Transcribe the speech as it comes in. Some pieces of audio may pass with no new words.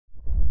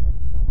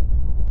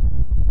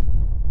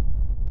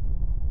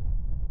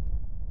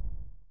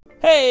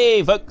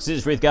Hey folks,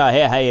 it's Frithgar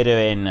here, how you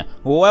doing?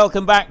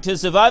 Welcome back to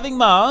Surviving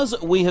Mars.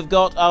 We have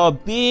got our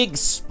big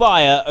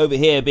spire over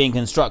here being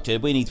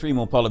constructed. We need 3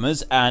 more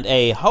polymers and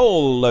a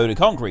whole load of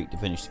concrete to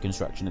finish the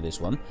construction of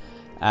this one.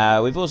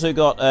 We've also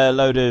got a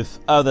load of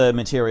other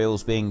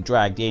materials being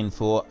dragged in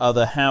for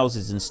other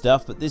houses and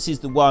stuff, but this is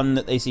the one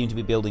that they seem to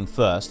be building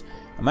first.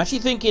 I'm actually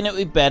thinking it would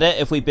be better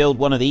if we build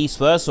one of these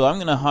first, so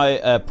I'm going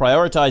to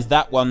prioritize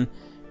that one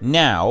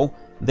now.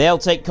 They'll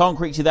take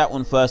concrete to that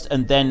one first,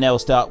 and then they'll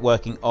start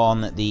working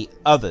on the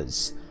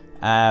others.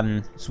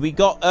 So we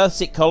got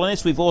Earthsick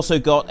colonists. We've also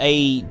got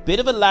a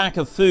bit of a lack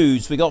of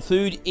food. So we got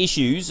food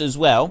issues as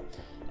well.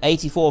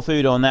 84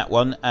 food on that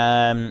one.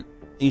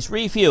 It's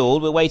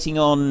refueled. We're waiting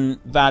on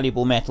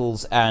valuable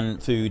metals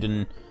and food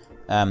and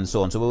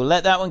so on. So we'll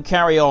let that one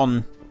carry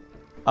on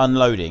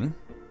unloading.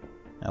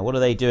 Now, what are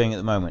they doing at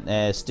the moment?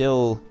 They're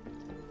still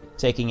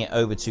taking it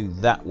over to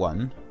that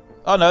one.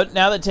 Oh no,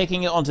 now they're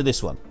taking it onto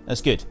this one.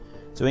 That's good.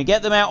 So we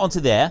get them out onto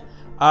there.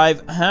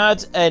 I've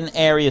had an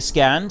area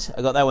scanned.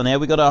 I got that one there.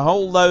 We got a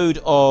whole load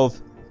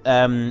of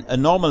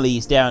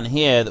anomalies down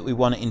here that we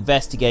want to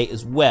investigate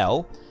as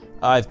well.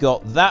 I've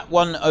got that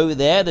one over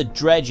there, the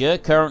dredger,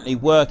 currently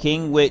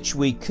working, which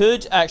we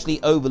could actually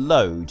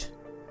overload.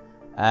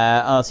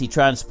 RC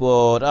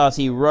Transport,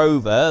 RC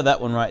Rover,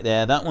 that one right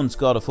there. That one's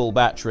got a full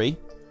battery.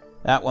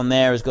 That one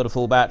there has got a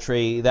full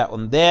battery. That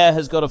one there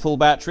has got a full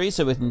battery,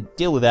 so we can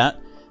deal with that.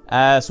 So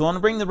I want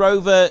to bring the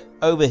rover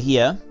over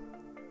here.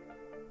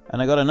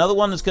 And I got another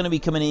one that's going to be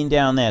coming in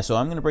down there. So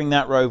I'm going to bring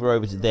that rover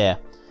over to there.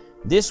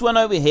 This one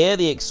over here,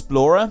 the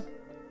Explorer.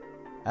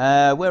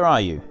 Where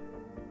are you?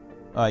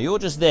 Oh, you're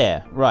just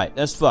there. Right,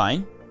 that's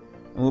fine.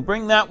 And we'll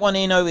bring that one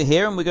in over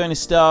here. And we're going to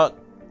start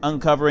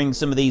uncovering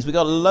some of these. We've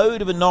got a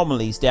load of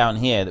anomalies down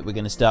here that we're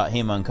going to start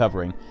him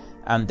uncovering.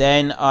 And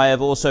then I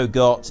have also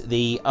got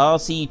the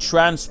RC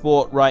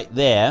Transport right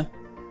there.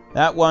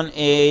 That one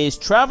is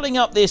traveling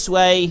up this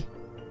way.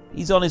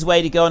 He's on his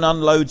way to go and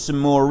unload some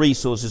more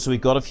resources, so we've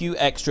got a few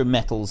extra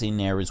metals in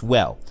there as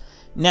well.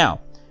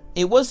 Now,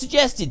 it was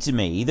suggested to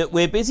me that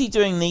we're busy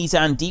doing these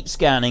and deep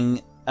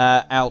scanning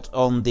out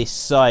on this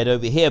side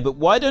over here, but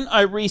why don't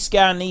I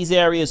rescan these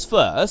areas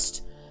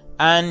first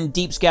and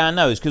deep scan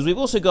those? Because we've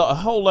also got a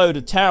whole load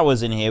of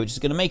towers in here, which is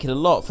going to make it a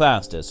lot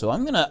faster. So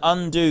I'm going to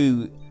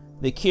undo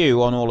the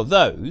queue on all of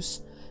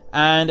those,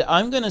 and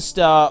I'm going to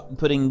start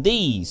putting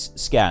these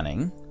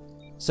scanning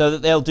so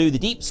that they'll do the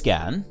deep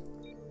scan,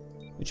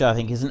 which I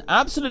think is an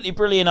absolutely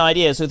brilliant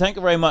idea. So thank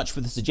you very much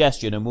for the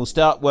suggestion, and we'll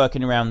start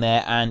working around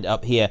there and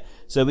up here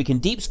so we can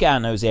deep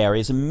scan those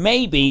areas, and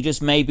maybe,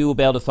 just maybe, we'll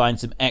be able to find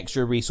some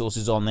extra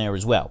resources on there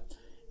as well,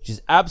 which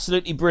is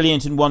absolutely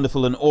brilliant and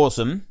wonderful and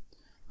awesome.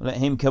 We'll let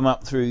him come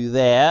up through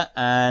there,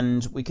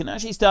 and we can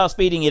actually start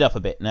speeding it up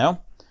a bit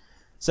now.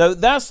 So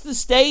that's the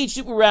stage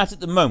that we're at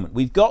the moment.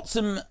 We've got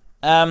some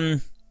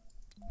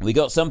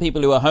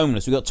people who are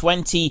homeless. We've got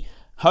 20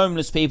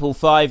 homeless people,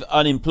 5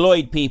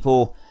 unemployed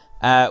people.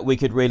 We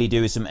could really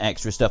do some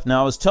extra stuff.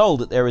 Now, I was told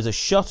that there is a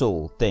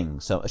shuttle thing.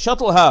 So, a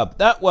shuttle hub,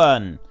 that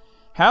one.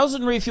 House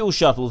and refuel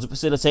shuttles to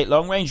facilitate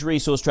long-range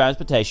resource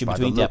transportation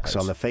between depots. By the looks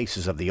on the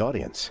faces of the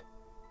audience,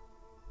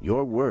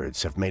 your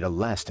words have made a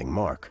lasting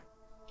mark.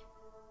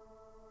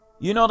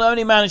 You not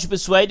only managed to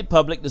persuade the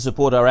public to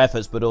support our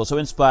efforts, but also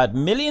inspired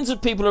millions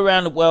of people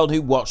around the world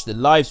who watched the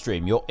live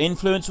stream. Your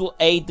influence will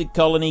aid the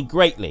colony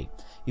greatly.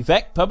 In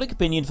fact, public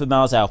opinion for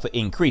Mars Alpha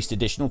increased.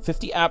 Additional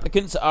 50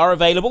 applicants are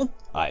available.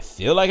 I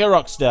feel like a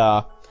rock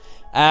star.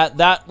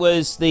 That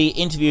was the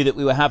interview that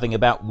we were having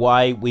about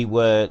why we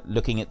were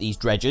looking at these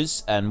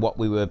dredgers and what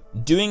we were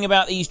doing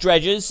about these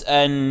dredgers.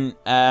 And,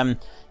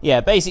 yeah,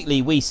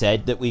 basically we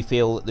said that we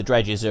feel that the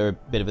dredgers are a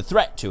bit of a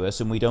threat to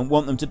us and we don't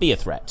want them to be a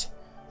threat.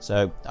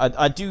 So,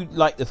 I do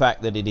like the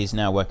fact that it is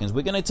now working. So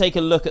we're going to take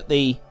a look at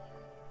the...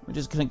 We're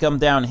just going to come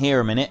down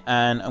here a minute,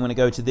 and I'm going to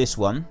go to this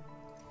one.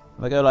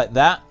 If I go like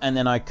that, and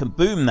then I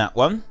kaboom that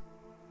one.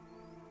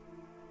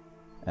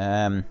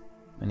 When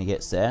he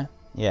gets there.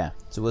 Yeah.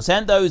 So we'll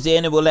send those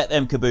in, and we'll let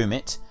them kaboom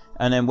it.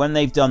 And then when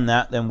they've done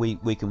that, then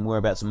we can worry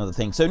about some other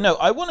things. So no,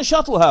 I want a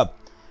shuttle hub.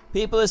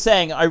 People are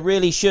saying I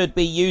really should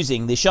be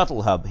using the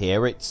shuttle hub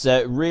here. It's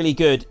really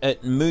good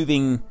at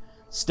moving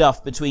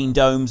stuff between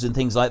domes and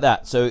things like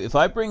that. So if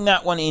I bring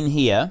that one in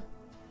here,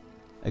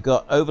 I've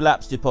got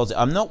overlaps deposit.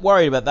 I'm not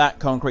worried about that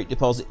concrete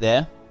deposit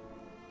there.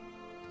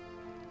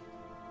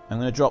 I'm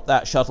going to drop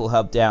that shuttle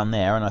hub down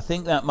there, and I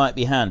think that might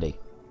be handy.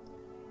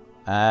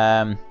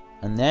 And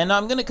then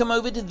I'm going to come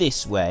over to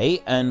this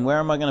way, and where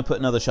am I going to put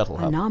another shuttle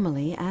hub?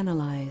 Anomaly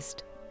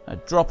analyzed. I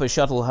drop a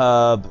shuttle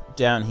hub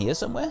down here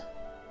somewhere.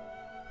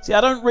 See, I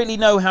don't really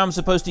know how I'm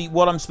supposed to,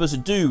 what I'm supposed to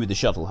do with the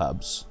shuttle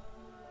hubs.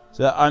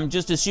 So I'm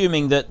just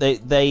assuming that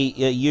they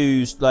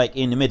used like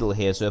in the middle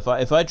here. So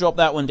if I drop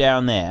that one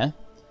down there,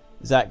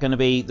 is that going to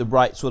be the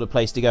right sort of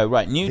place to go?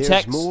 Right, new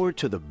text. There's more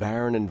to the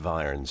barren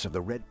environs of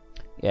the red.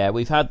 Yeah,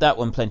 we've had that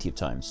one plenty of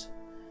times.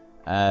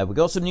 We've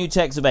got some new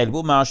techs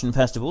available. Martian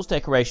festivals,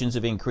 decorations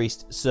of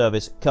increased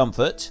service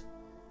comfort.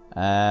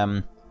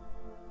 We're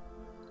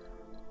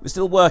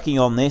still working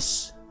on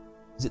this.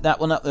 Is it that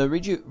one up there?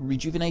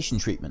 Rejuvenation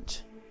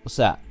treatment. What's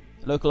that?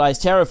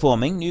 Localized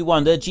terraforming. New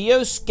wonder.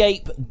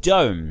 Geoscape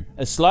Dome.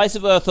 A slice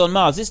of Earth on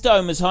Mars. This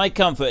dome has high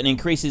comfort and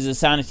increases the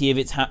sanity of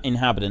its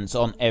inhabitants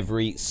on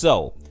every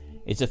soul.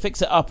 It's a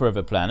fixer-upper of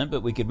a planet,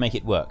 but we could make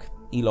it work.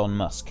 Elon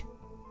Musk.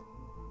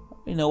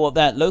 You know what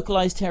that?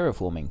 Localized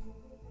terraforming.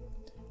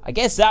 I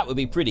guess that would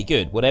be pretty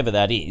good, whatever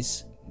that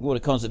is.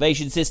 Water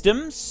conservation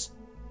systems.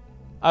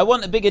 I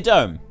want a bigger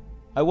dome.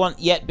 I want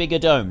yet bigger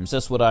domes.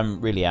 That's what I'm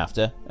really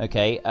after.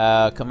 Okay,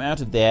 come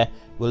out of there.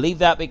 We'll leave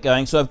that bit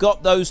going. So I've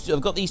got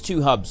these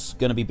two hubs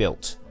going to be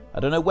built. I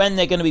don't know when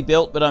they're going to be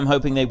built, but I'm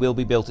hoping they will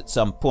be built at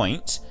some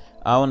point.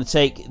 I want to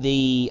take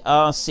the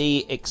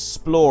RC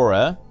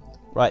Explorer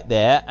right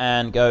there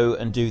and go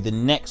and do the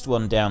next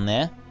one down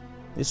there.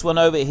 This one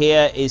over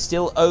here is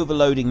still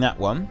overloading that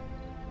one.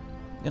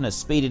 I'm going to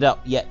speed it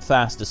up yet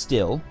faster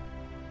still.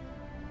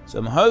 So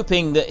I'm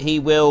hoping that he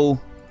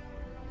will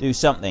do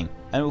something.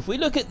 And if we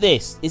look at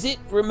this, is it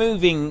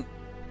removing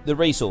the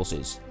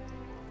resources?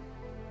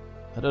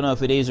 I don't know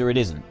if it is or it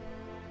isn't.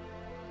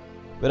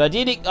 But I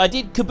did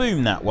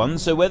kaboom that one,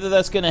 so whether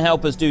that's going to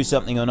help us do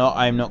something or not,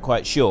 I'm not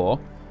quite sure.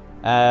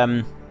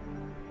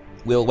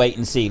 We'll wait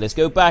and see. Let's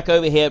go back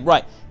over here.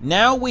 Right,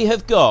 now we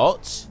have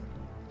got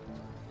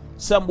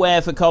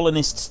somewhere for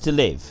colonists to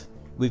live.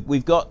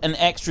 We've got an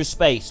extra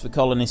space for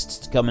colonists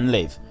to come and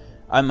live.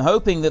 I'm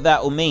hoping that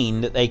that will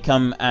mean that they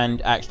come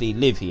and actually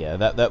live here.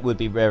 That would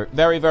be very,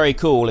 very, very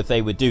cool if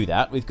they would do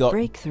that. We've got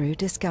breakthrough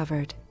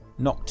discovered.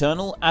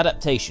 Nocturnal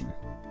adaptation.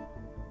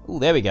 Oh,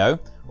 there we go.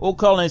 All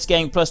colonists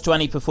gain plus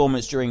 20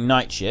 performance during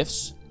night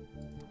shifts.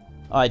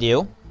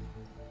 Ideal.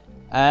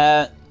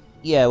 Yeah,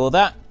 well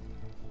that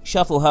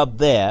shuttle hub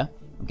there,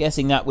 I'm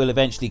guessing that will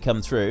eventually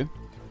come through.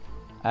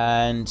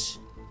 And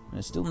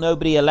there's still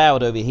nobody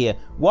allowed over here.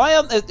 Why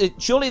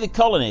aren't surely the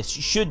colonists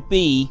should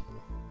be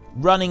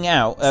running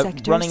out,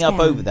 running up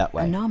over that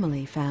way.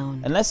 Anomaly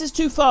found. Unless it's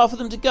too far for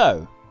them to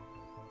go.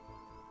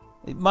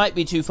 It might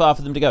be too far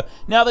for them to go.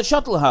 Now, the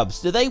shuttle hubs,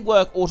 do they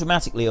work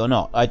automatically or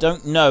not? I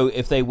don't know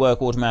if they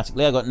work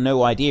automatically. I've got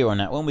no idea on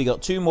that one. We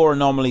got 2 more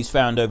anomalies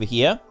found over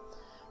here.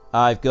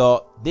 I've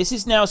got... This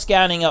is now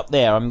scanning up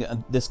there.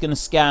 I'm just going to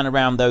scan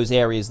around those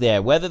areas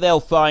there. Whether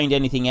they'll find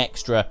anything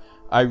extra,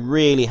 I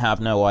really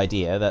have no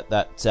idea.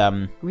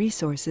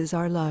 Resources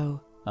are low.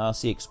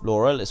 RC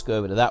Explorer, let's go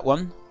over to that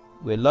one.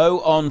 We're low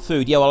on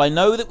food. Yeah, well, I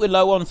know that we're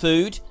low on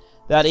food.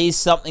 That is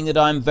something that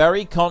I'm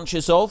very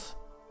conscious of.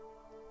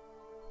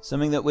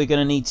 Something that we're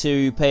going to need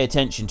to pay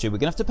attention to. We're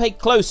going to have to pay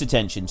close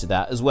attention to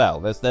that as well.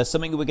 There's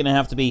something that we're going to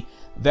have to be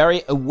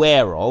very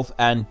aware of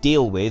and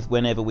deal with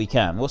whenever we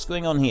can. What's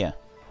going on here?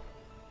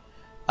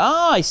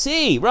 Ah, I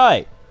see.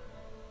 Right.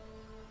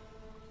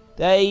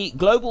 They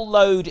global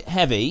load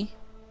heavy.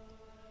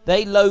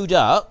 They load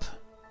up.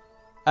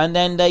 And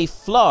then they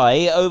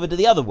fly over to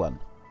the other one.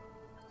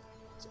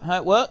 How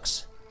it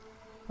works?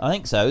 I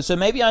think so. So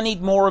maybe I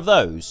need more of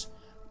those.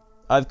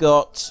 I'm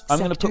going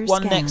to put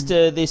one next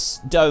to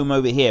this dome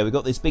over here. We've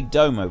got this big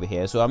dome over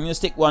here. So I'm going to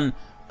stick one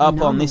up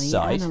on this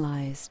side.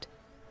 Analyzed.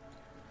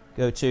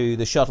 Go to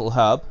the shuttle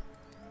hub.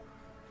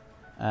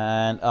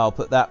 And I'll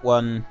put that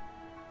one.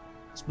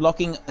 It's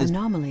blocking.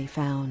 Anomaly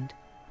found.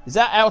 Is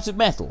that out of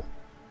metal?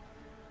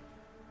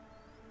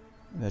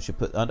 I should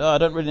put. I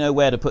don't really know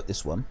where to put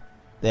this one.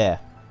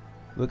 There.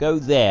 We'll go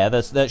there.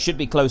 That should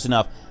be close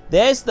enough.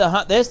 There's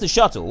the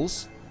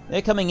shuttles.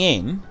 They're coming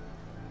in.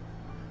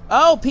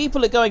 Oh,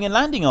 people are going and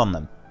landing on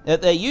them.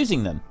 They're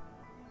using them.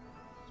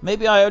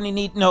 Maybe I only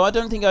need... No, I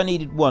don't think I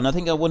needed one. I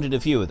think I wanted a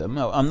few of them.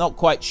 I'm not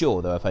quite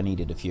sure, though, if I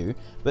needed a few.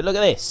 But look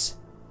at this.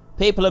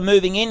 People are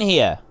moving in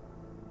here.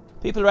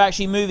 People are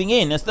actually moving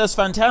in. That's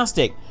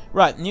fantastic.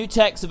 Right, new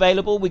tech's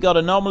available. We got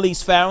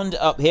anomalies found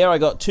up here. I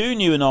got 2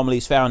 new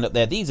anomalies found up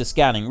there. These are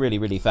scanning really,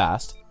 really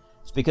fast.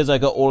 It's because I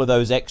got all of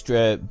those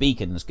extra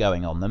beacons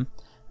going on them.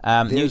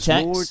 New There's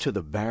text. more to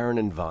the barren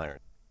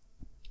environment.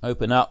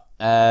 Open up.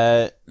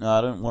 No,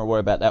 I don't want to worry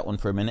about that one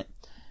for a minute.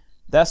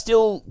 That's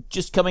still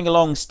just coming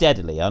along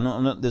steadily.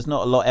 There's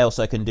not a lot else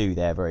I can do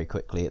there very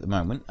quickly at the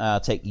moment. I'll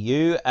take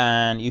you,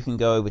 and you can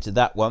go over to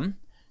that one.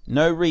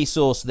 No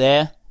resource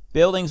there.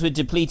 Buildings with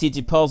depleted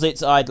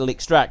deposits, idle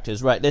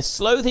extractors. Right, let's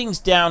slow things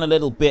down a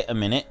little bit a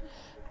minute.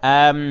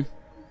 I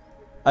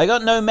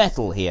got no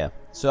metal here.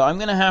 So I'm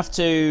going to have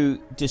to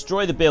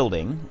destroy the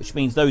building, which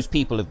means those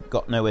people have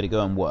got nowhere to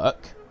go and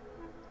work.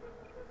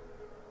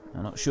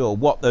 I'm not sure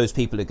what those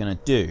people are going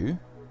to do.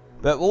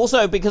 But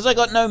also, because I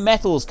got no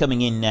metals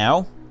coming in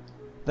now,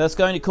 that's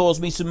going to cause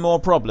me some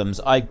more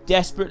problems. I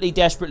desperately,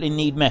 desperately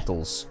need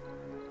metals.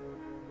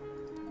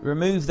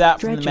 Remove that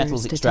from the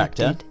metals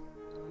extractor.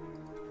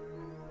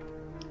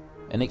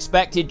 An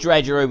expected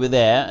dredger over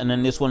there, and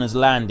then this one has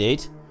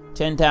landed.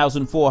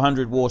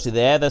 10,400 water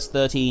there. That's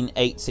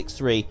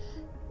 13,863.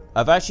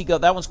 I've actually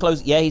got... That one's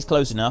close. Yeah, he's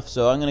close enough.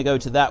 So I'm going to go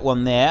to that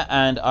one there,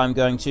 and I'm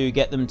going to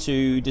get them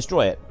to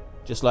destroy it.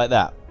 Just like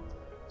that.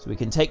 So we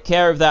can take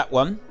care of that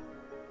one.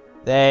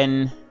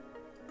 Then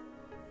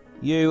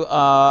you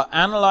are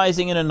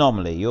analyzing an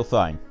anomaly. You're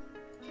fine.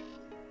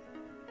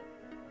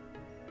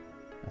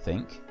 I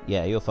think.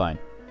 Yeah, you're fine.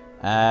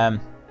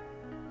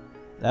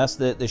 That's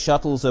the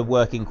shuttles are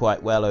working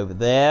quite well over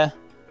there.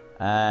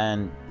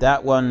 And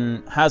that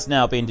one has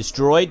now been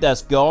destroyed.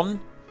 That's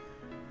gone.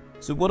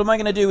 So what am I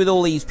going to do with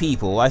all these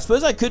people? I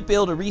suppose I could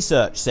build a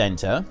research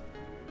center.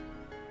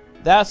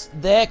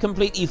 They're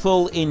completely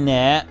full in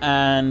there,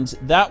 and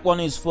that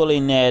one is full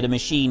in there, the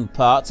machine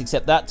parts,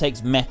 except that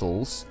takes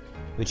metals,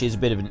 which is a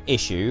bit of an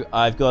issue.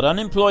 I've got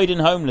unemployed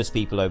and homeless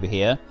people over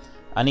here.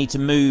 I need to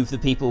move the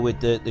people with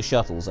the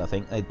shuttles, I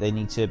think. They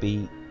need to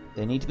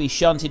be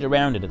shunted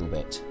around a little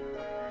bit.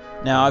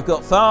 Now, I've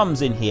got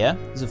farms in here.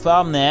 There's a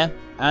farm there,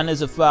 and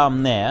there's a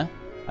farm there.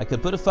 I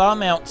could put a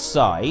farm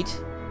outside.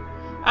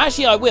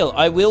 Actually, I will.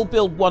 I will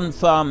build one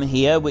farm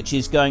here, which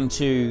is going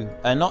to...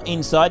 not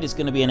inside, it's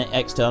going to be an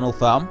external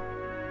farm.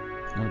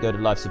 I'm going to go to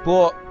life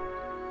support.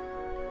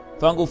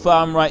 Fungal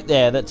farm right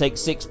there. That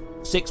takes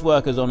six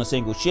workers on a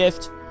single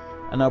shift.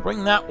 And I'll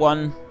bring that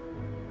one...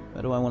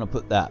 Where do I want to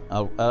put that?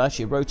 I'll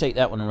actually rotate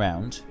that one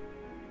around.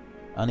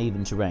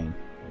 Uneven terrain.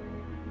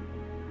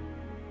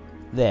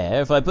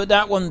 There. If I put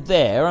that one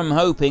there, I'm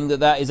hoping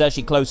that that is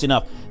actually close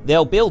enough.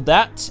 They'll build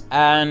that,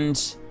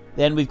 and...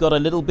 Then we've got a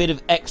little bit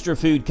of extra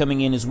food coming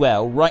in as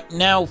well. Right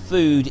now,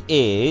 food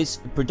is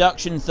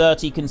production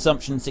 30,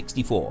 consumption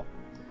 64.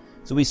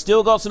 So we've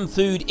still got some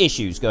food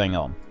issues going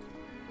on.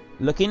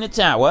 Looking at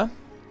tower.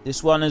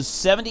 This one is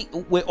 70.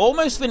 We're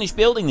almost finished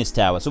building this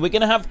tower. So we're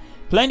going to have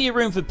plenty of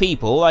room for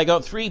people. I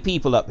got 3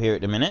 people up here at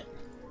the minute.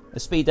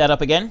 Let's speed that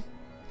up again.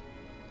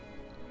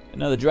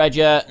 Another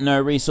dredger. No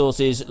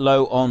resources.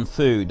 Low on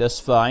food. That's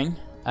fine.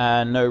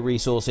 And no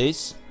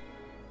resources.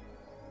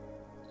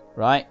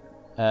 Right.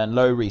 And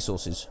low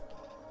resources.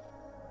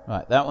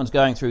 Right, that one's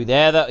going through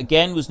there. That,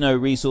 again, was no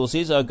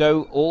resources. I'll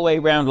go all the way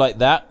around like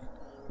that.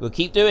 We'll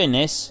keep doing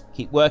this.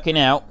 Keep working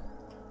out.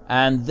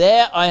 And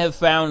there I have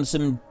found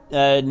some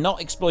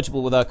not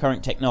exploitable with our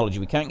current technology.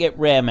 We can't get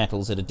rare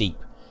metals that are deep.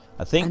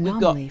 I think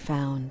Anomaly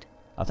found.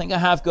 I think I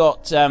have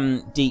got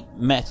deep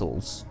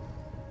metals.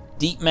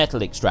 Deep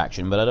metal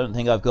extraction, but I don't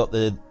think I've got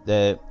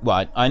the...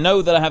 Well, I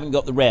know that I haven't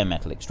got the rare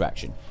metal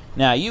extraction.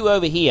 Now, you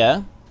over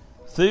here...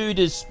 Food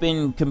has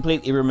been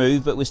completely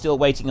removed, but we're still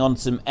waiting on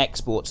some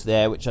exports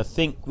there, which I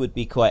think would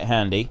be quite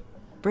handy.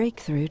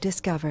 Breakthrough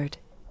discovered.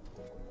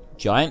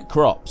 Giant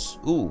crops.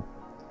 Ooh.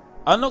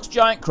 Unlocks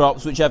giant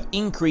crops, which have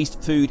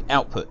increased food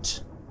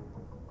output.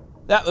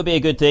 That would be a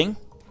good thing.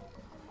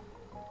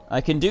 I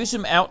can do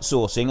some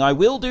outsourcing. I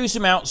will do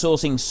some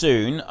outsourcing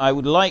soon. I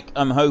would like,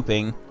 I'm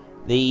hoping,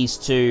 these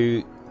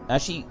to...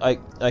 Actually,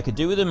 I could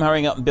do with them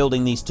hurrying up and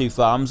building these 2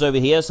 farms over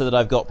here so that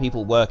I've got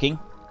people working.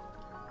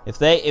 If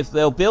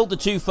they'll build the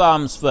 2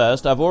 farms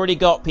first, I've already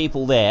got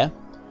people there.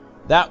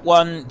 That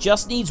one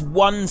just needs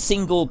 1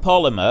 single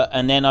polymer,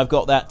 and then I've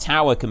got that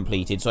tower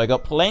completed. So I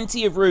got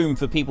plenty of room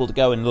for people to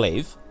go and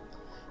live.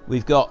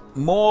 We've got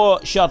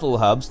more shuttle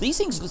hubs. These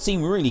things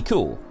seem really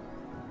cool.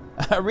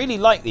 I really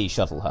like these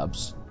shuttle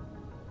hubs.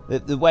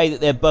 The way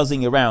that they're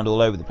buzzing around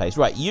all over the place.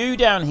 Right, you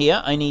down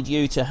here, I need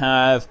you to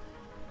have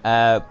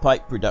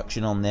pipe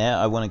production on there.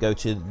 I want to go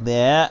to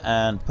there,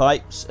 and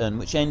pipes, and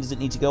which end does it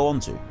need to go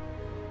on to?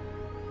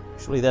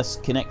 Surely that's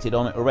connected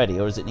on it already,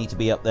 or does it need to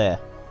be up there?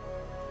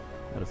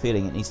 I've got a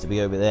feeling it needs to be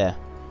over there.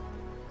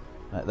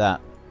 Like that.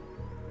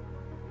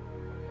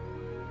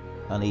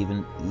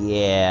 Uneven.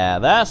 Yeah,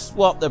 that's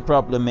what the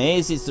problem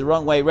is. It's the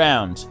wrong way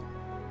round.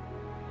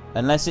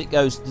 Unless it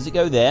goes... Does it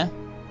go there?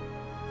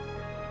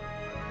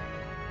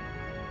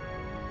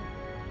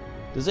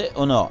 Does it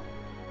or not?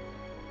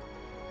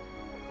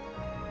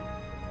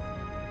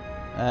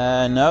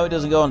 No, it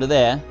doesn't go onto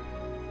there.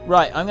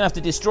 Right, I'm going to have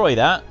to destroy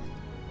that.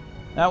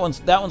 That one's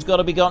got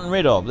to be gotten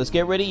rid of. Let's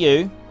get rid of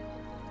you.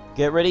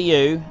 Get rid of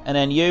you. And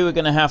then you are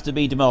going to have to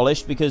be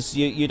demolished because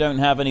you don't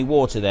have any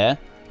water there.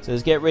 So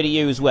let's get rid of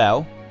you as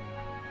well.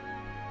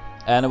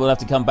 And we'll have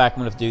to come back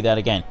and we'll have to do that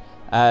again.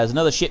 There's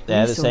another ship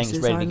there that's saying it's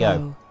ready to go.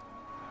 Low.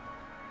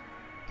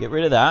 Get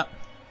rid of that.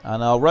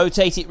 And I'll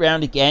rotate it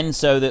round again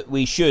so that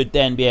we should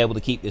then be able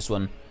to keep this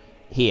one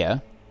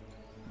here.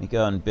 Let me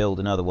go and build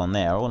another one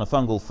there. I want a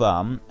fungal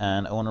farm,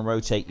 and I want to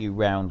rotate you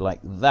round like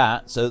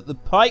that, so that the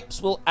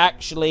pipes will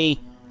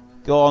actually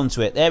go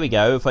onto it. There we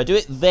go. If I do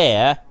it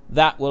there,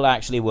 that will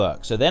actually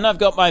work. So then I've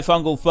got my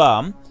fungal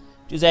farm,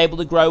 which is able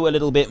to grow a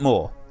little bit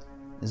more.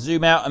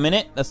 Zoom out a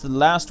minute. That's the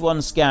last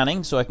one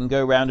scanning, so I can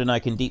go around and I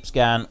can deep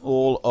scan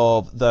all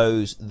of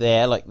those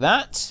there like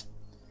that.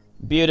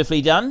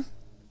 Beautifully done.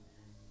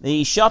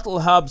 The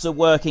shuttle hubs are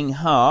working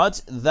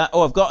hard.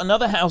 I've got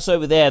another house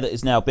over there that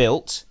is now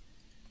built.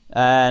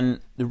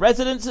 And the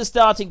residents are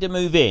starting to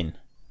move in.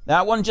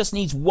 That one just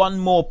needs 1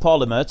 more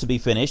polymer to be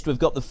finished. We've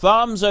got the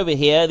farms over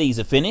here. These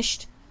are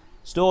finished.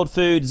 Stored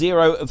food,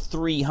 0 of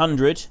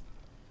 300.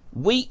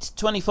 Wheat,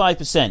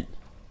 25%.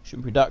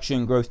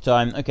 Production, growth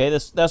time. Okay,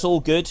 that's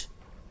all good.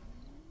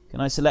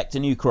 Can I select a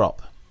new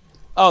crop?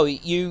 Oh,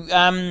 you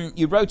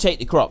rotate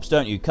the crops,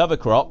 don't you? Cover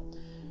crop.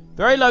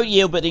 Very low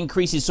yield, but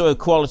increases soil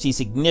quality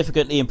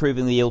significantly,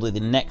 improving the yield of the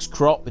next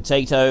crop.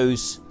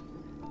 Potatoes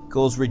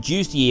cause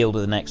reduced yield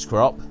of the next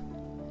crop.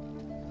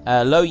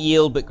 Low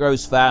yield, but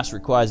grows fast,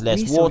 requires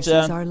less Resources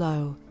water. Are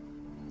low.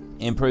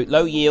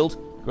 Low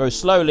yield, grows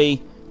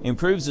slowly,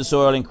 improves the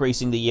soil,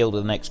 increasing the yield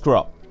of the next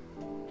crop.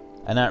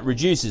 And that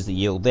reduces the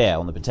yield there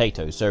on the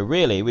potatoes. So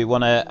really, we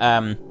want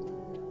to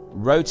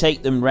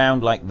rotate them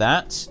round like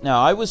that.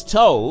 Now, I was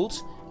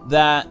told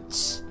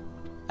that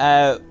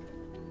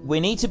we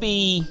need to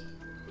be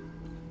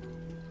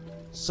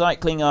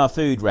cycling our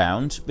food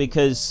round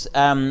because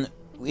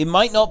it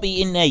might not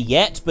be in there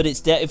yet, but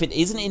if it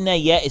isn't in there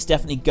yet, it's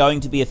definitely going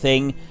to be a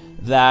thing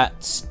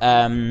that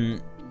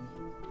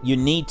you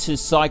need to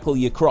cycle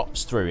your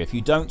crops through. If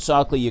you don't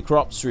cycle your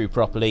crops through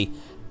properly,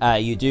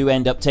 you do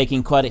end up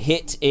taking quite a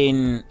hit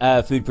in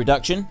food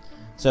production.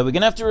 So we're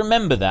going to have to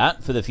remember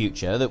that for the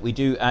future, that we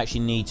do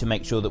actually need to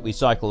make sure that we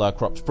cycle our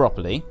crops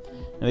properly.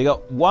 Now we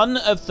got 1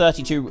 of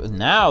 32.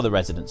 Now the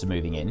residents are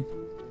moving in.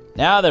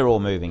 Now they're all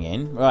moving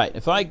in. Right,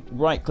 if I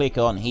right click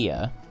on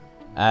here,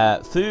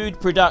 food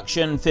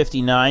production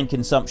 59,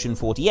 consumption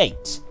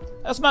 48.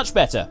 That's much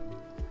better.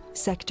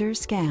 Sector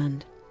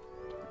scanned.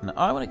 Now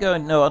I want to go,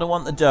 no, I don't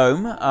want the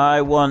dome.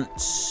 I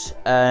want,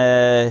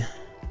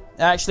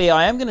 actually,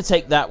 I am going to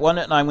take that one,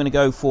 and I'm going to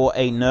go for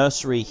a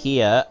nursery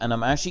here, and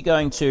I'm actually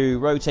going to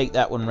rotate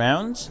that one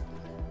round.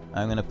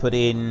 I'm going to put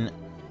in,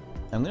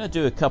 I'm going to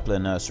do a couple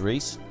of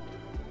nurseries.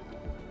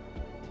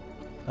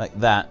 Like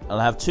that. I'll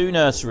have 2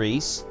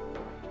 nurseries,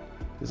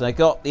 because I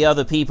got the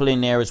other people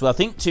in there as well. I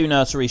think 2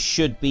 nurseries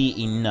should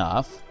be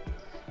enough.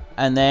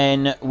 And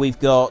then we've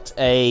got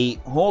a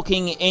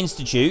Hawking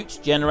Institute,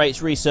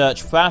 generates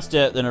research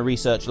faster than a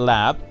research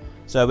lab.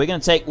 So we're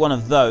going to take one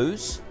of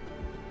those.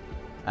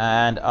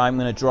 And I'm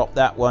going to drop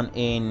that one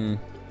in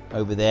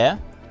over there.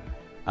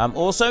 I'm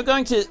also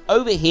going to,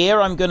 over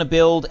here, I'm going to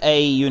build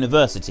a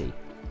university.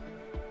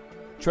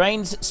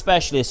 Trains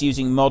specialists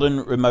using modern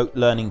remote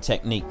learning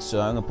techniques.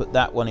 So I'm going to put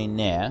that one in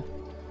there.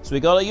 So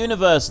we've got a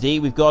university,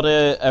 we've got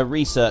a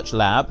research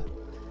lab.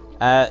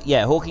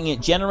 Yeah, Hawking,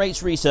 it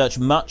generates research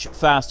much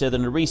faster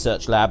than a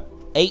research lab.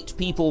 8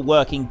 people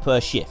working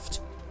per shift.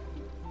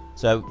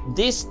 So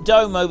this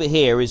dome over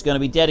here is going to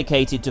be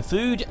dedicated to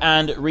food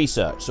and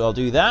research. So I'll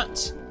do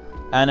that.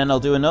 And then I'll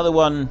do another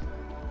one.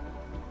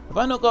 Have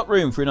I not got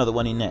room for another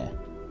one in there?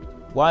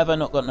 Why have I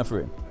not got enough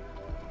room?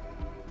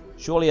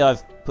 Surely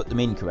I've put them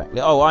in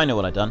correctly. Oh, I know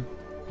what I've done.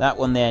 That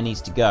one there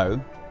needs to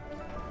go.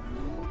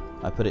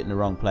 I put it in the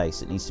wrong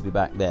place. It needs to be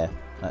back there,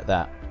 like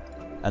that.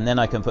 And then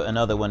I can put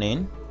another one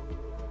in.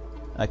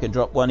 I can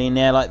drop one in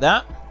there like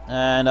that.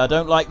 And I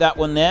don't like that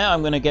one there.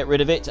 I'm going to get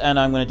rid of it, and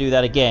I'm going to do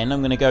that again.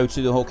 I'm going to go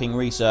to the Hawking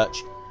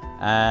Research,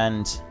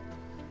 and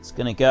it's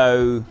going to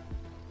go...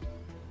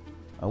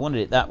 I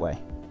wanted it that way.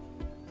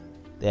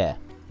 There.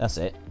 That's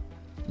it.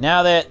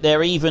 Now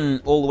they're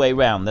even all the way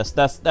around.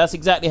 That's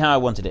exactly how I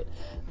wanted it.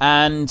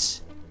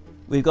 And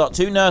we've got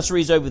 2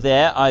 nurseries over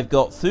there. I've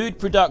got food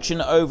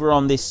production over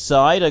on this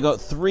side. I've got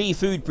 3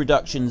 food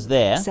productions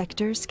there.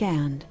 Sector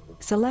scanned.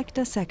 Select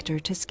a sector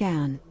to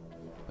scan.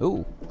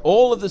 Ooh,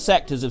 all of the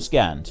sectors have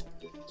scanned.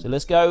 So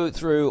let's go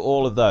through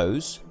all of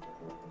those.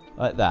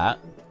 Like that.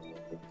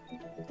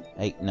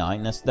 8,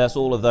 9. That's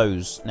all of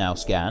those now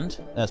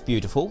scanned. That's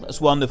beautiful. That's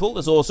wonderful.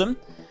 That's awesome.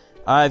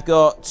 I've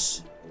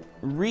got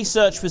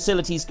research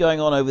facilities going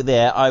on over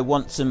there. I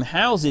want some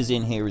houses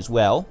in here as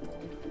well.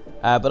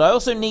 But I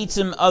also need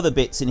some other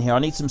bits in here. I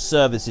need some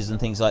services and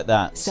things like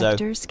that.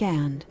 Sector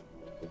scanned.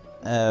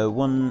 No,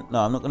 I'm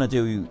not going to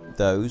do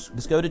those.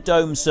 Let's go to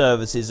Dome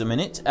Services a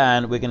minute,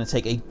 and we're going to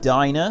take a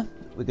diner.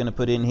 We're going to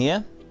put in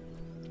here.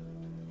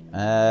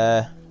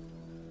 Let's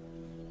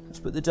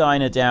put the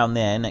diner down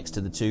there next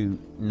to the 2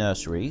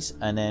 nurseries,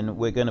 and then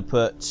we're going to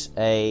put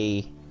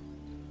a...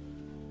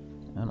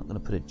 I'm not going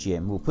to put a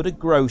gym. We'll put a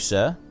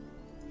grocer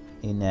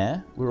in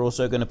there. We're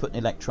also going to put an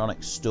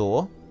electronics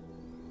store.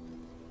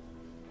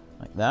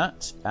 Like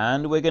that.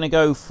 And we're going to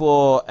go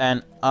for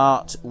an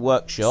art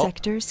workshop.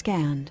 Sector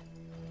scanned.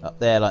 Up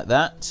there like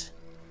that.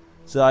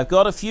 So I've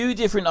got a few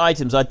different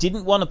items. I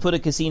didn't want to put a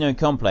casino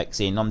complex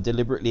in. I'm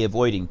deliberately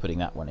avoiding putting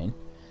that one in.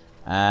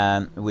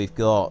 And we've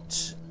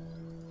got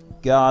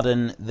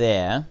garden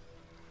there.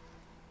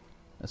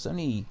 That's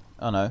only...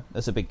 Oh no,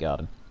 that's a big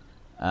garden.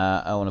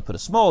 I want to put a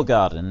small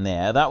garden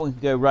there. That one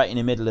can go right in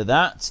the middle of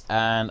that.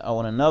 And I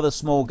want another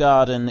small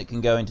garden that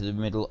can go into the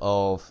middle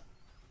of...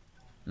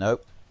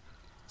 Nope.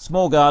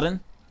 Small garden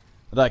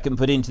that I can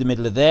put into the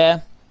middle of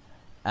there.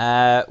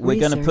 We're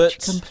going to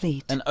put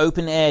an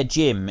open-air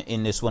gym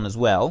in this one as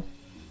well.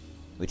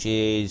 Which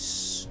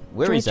is...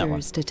 Where is that one?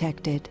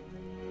 Detected.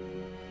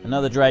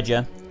 Another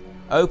dredger.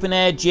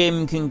 Open-air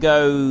gym can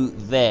go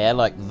there,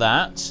 like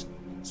that.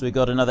 So we've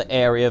got another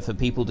area for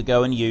people to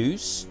go and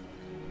use.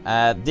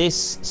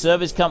 This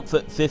service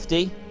comfort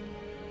 50.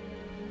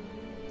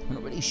 I'm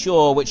not really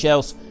sure which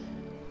else.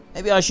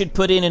 Maybe I should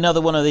put in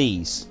another one of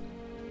these.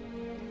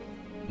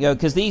 You know,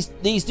 because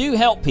these do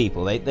help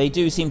people. They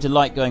do seem to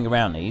like going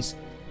around these.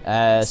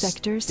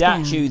 Sector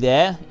statue scanned.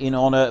 there in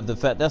honor of the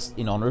fact that's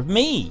in honor of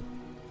me.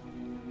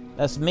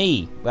 That's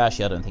me. Well,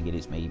 actually, I don't think it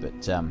is me,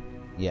 but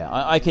yeah,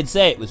 I could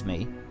say it was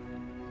me.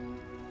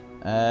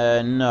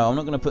 No, I'm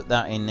not going to put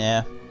that in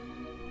there.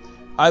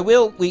 I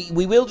will.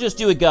 We will just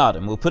do a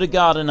garden. We'll put a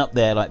garden up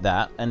there like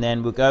that, and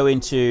then we'll go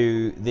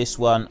into this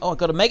one. Oh, I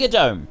got a mega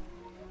dome.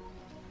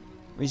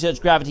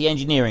 Research gravity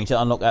engineering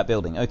to unlock that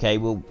building. Okay,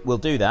 we'll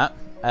do that.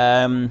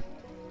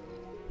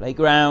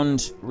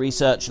 Playground,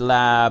 research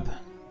lab,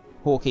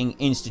 Hawking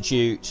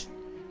Institute.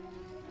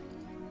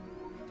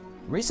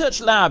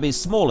 Research lab is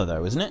smaller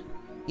though, isn't it?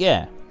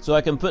 Yeah, so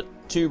I can put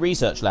 2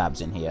 research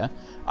labs in here.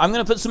 I'm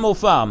going to put some more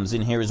farms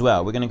in here as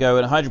well. We're going to go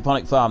at a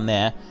hydroponic farm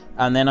there,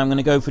 and then I'm going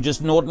to go for just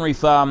an ordinary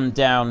farm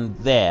down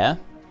there.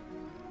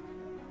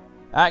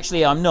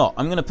 Actually, I'm not.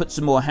 I'm going to put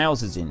some more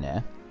houses in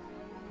there.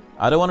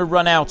 I don't want to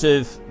run out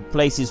of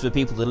places for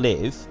people to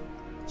live,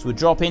 so we'll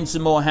drop in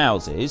some more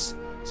houses.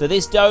 So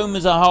this dome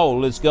as a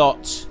whole has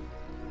got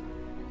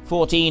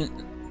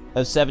 14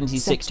 of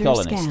 76 Sector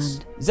colonists.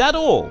 scanned. Is that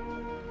all?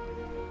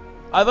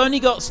 I've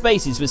only got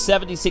spaces for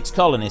 76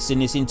 colonists in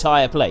this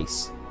entire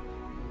place.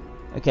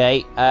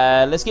 Okay,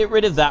 let's get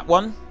rid of that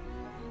one.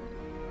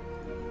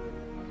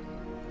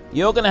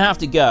 You're going to have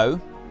to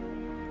go,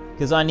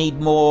 because I need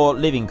more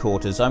living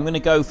quarters. I'm going to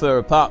go for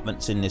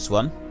apartments in this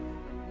one.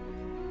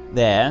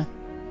 There.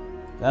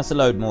 That's a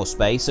load more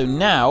space. So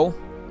now,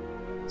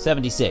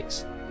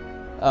 76.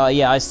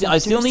 Yeah, I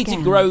still need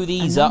to grow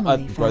these up.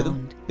 Grow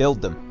them.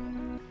 Build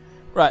them.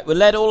 Right, we'll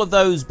let all of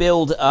those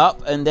build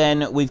up, and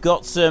then we've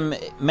got some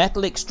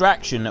metal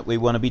extraction that we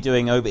want to be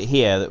doing over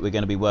here that we're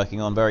going to be working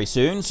on very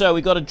soon. So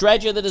we've got a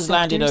dredger that has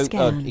landed,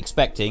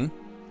 expecting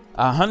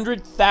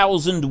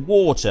 100,000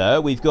 water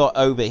we've got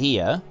over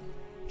here,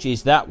 which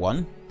is that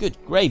one. Good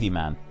gravy,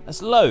 man.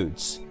 That's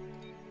loads.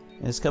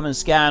 Let's come and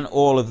scan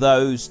all of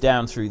those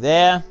down through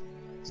there.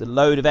 There's a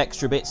load of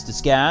extra bits to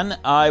scan.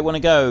 I want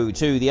to go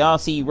to the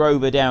RC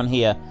rover down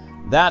here.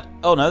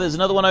 Oh no, there's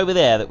another one over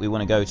there that we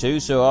want to go to,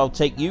 so I'll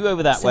take you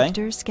over that way.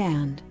 Sector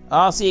scanned.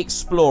 RC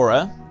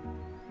Explorer.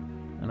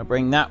 And I'll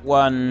bring that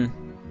one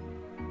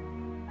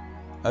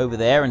over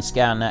there and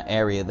scan that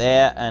area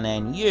there. And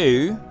then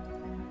you,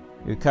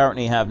 who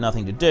currently have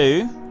nothing to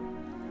do,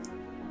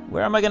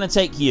 where am I going to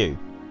take you?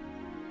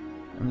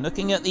 I'm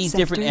looking at these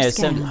different areas.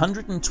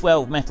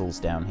 712 metals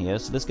down here.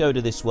 So let's go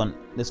to this one.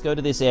 Let's go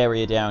to this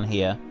area down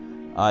here.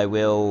 I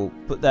will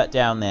put that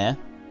down there.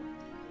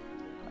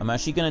 I'm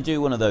actually going to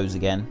do one of those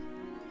again.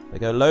 I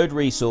go load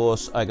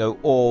resource. I go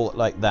all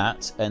like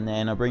that. And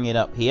then I bring it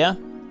up here.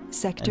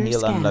 Sector and he'll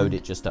scanned. unload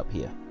it just up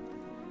here.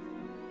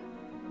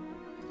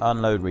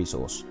 Unload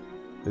resource.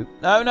 Oop.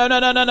 No, no,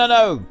 no, no, no, no,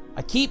 no.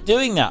 I keep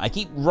doing that. I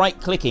keep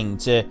right-clicking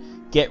to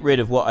get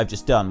rid of what I've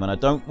just done when I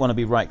don't want to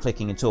be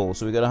right-clicking at all.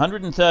 So we've got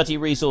 130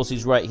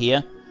 resources right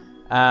here.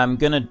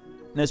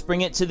 Let's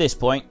bring it to this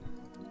point.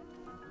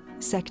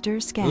 Sector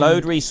scanned.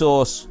 Load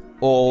resource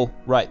all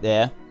right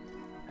there.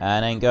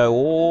 And then go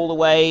all the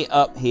way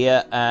up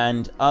here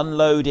and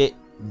unload it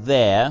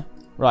there.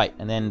 Right,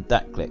 and then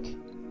that click.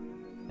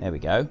 There we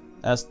go.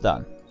 That's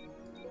done.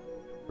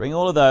 Bring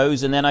all of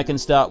those, and then I can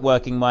start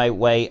working my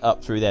way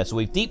up through there. So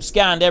we've deep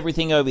scanned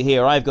everything over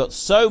here. I've got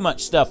so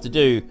much stuff to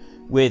do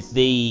with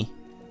the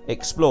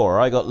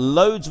Explorer. I got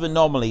loads of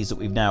anomalies that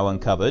we've now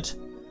uncovered.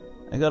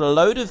 I got a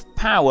load of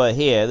power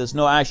here that's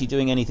not actually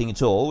doing anything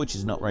at all, which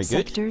is not very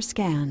good. Sector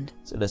scanned.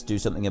 So let's do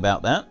something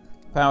about that.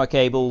 Power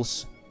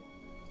cables.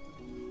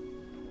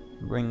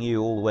 Bring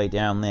you all the way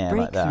down there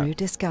like that. Breakthrough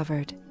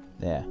discovered.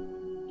 There.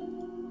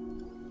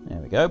 There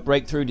we go.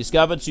 Breakthrough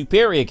discovered.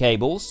 Superior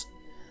cables.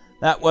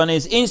 That one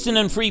is instant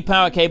and free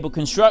power cable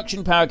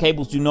construction. Power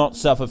cables do not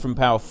suffer from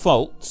power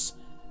faults.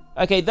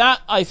 Okay,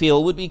 that I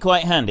feel would be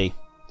quite handy.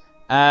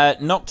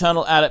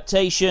 Nocturnal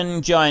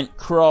adaptation, giant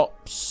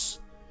crops.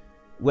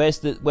 Where's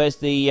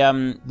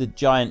the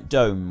giant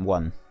dome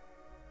one?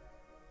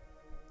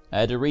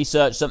 To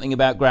research something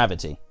about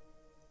gravity.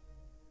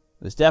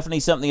 There's definitely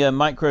something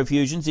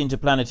microfusions,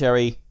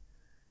 interplanetary,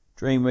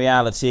 dream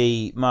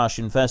reality,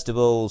 Martian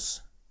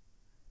festivals,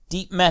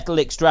 deep metal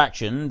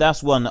extraction.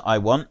 That's one that I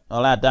want.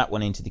 I'll add that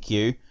one into the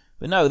queue.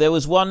 But no, there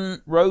was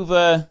one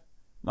rover,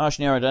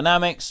 Martian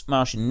aerodynamics,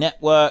 Martian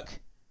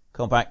network,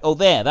 compact. Oh,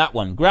 there, that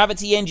one.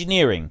 Gravity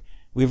engineering.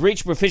 We've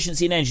reached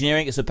proficiency in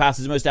engineering. It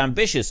surpasses the most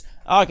ambitious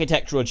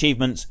architectural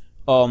achievements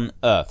on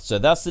Earth. So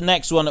that's the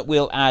next one that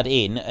we'll add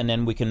in, and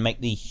then we can make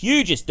the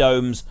hugest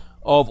domes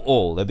of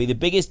all. They'll be the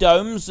biggest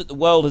domes that the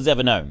world has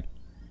ever known.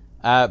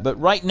 But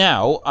right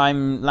now,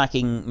 I'm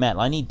lacking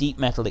metal. I need deep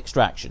metal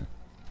extraction.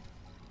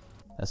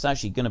 That's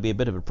actually going to be a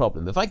bit of a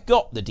problem. If I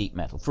got the deep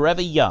metal,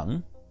 Forever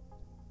Young,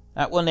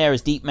 that one there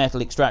is deep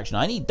metal extraction.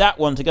 I need that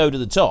one to go to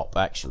the top,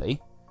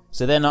 actually.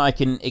 So then I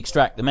can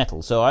extract the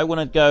metal. So I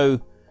want to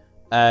go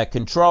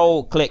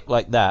control, click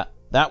like that.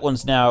 That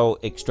one's now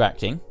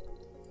extracting.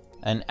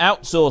 And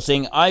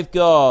outsourcing, I've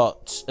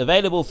got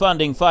available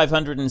funding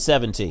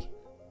 570.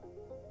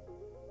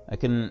 I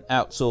can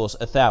outsource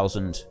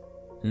 1,000.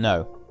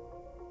 No.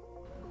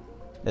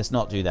 Let's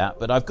not do that.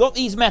 But I've got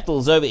these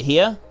metals over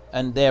here,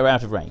 and they're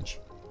out of range.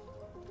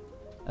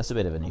 That's a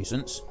bit of a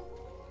nuisance.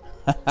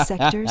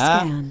 Sector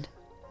scanned.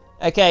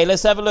 Okay,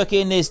 let's have a look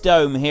in this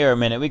dome here a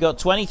minute. We've got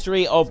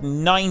 23 of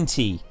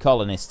 90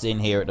 colonists in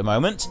here at the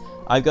moment.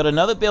 I've got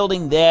another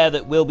building there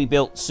that will be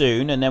built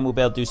soon, and then we'll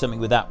be able to do something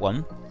with that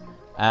one.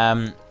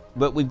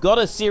 But we've got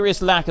a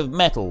serious lack of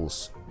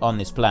metals on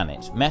this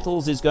planet.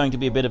 Metals is going to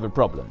be a bit of a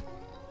problem.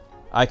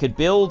 I could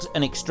build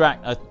an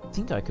extract. I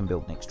think I can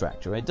build an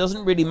extractor. It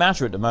doesn't really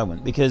matter at the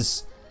moment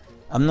because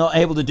I'm not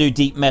able to do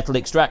deep metal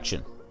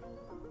extraction.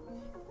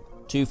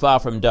 Too far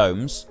from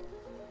domes.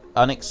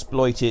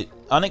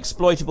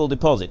 Unexploitable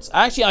deposits.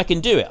 Actually, I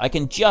can do it. I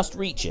can just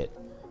reach it.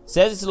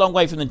 Says it's a long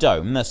way from the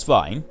dome. That's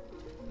fine.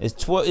 There's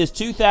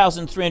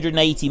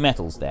 2,380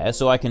 metals there,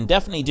 so I can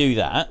definitely do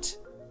that.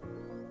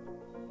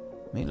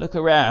 Let me look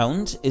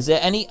around. Is there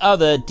any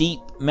other deep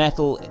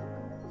metal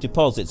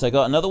deposits? I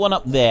got another one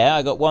up there.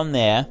 I got one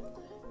there.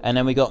 And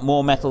then we got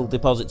more metal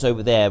deposits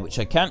over there, which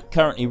I can't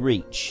currently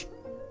reach.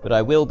 But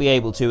I will be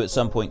able to at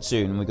some point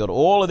soon. And we got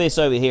all of this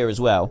over here as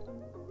well.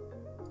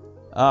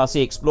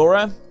 RC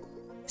Explorer.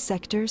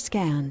 Sector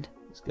scanned.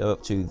 Let's go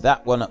up to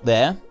that one up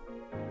there.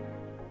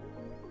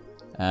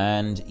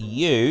 And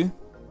you...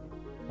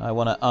 I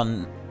want to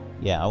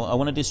I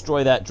want to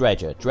destroy that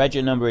dredger.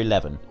 Dredger number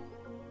 11.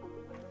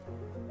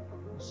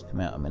 Let's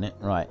come out a minute.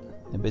 Right.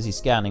 They're busy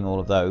scanning all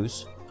of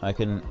those. I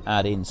can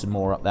add in some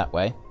more up that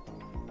way.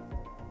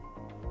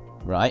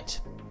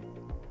 Right.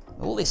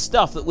 All this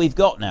stuff that we've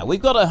got now.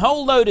 We've got a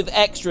whole load of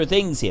extra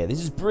things here. This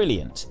is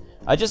brilliant.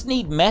 I just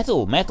need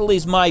metal. Metal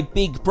is my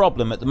big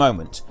problem at the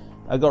moment.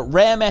 I've got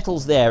rare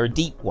metals there, a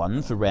deep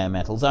one for rare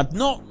metals. I'm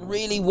not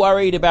really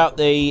worried about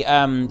the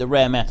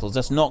rare metals.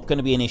 That's not going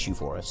to be an issue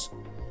for us.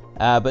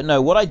 But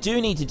no, what I do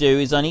need to do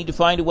is I need to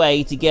find a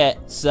way to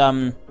get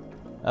some...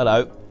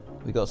 Hello.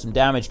 We got some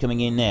damage coming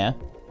in there.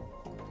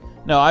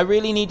 No, I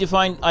really need to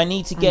find... I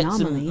need to get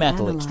some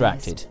metal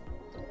extracted.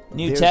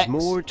 New tech.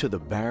 There's more to the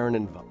barren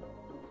and...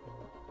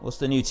 What's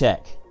the new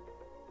tech?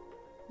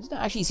 Doesn't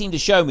actually seem to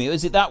show me.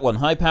 Is it that one?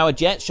 High power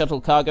jet,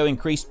 shuttle cargo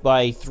increased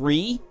by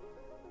 3.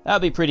 That'll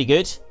be pretty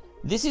good.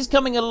 This is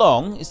coming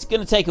along. It's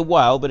going to take a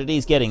while, but it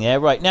is getting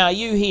there. Right, now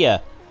you here.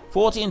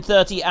 40 and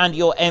 30 and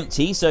you're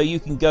empty, so you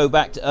can go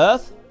back to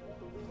Earth.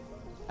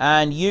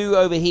 And you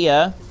over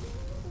here,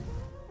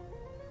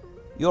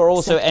 you're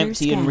also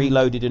empty and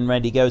reloaded and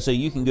ready to go, so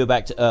you can go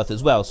back to Earth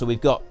as well. So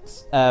we've got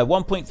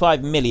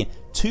 1.5 million.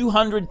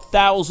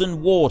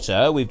 200,000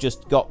 water we've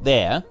just got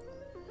there.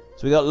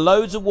 So we've got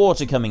loads of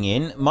water coming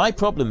in. My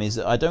problem is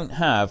that I don't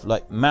have,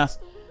 like, mass...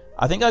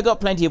 I think I got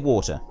plenty of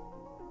water.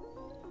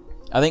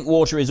 I think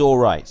water is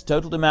alright.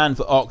 Total demand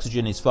for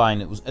oxygen is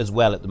fine as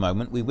well at the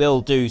moment. We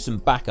will do some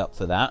backup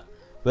for that.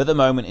 But at the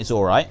moment, it's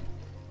alright.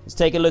 Let's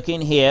take a look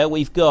in here.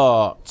 We've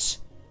got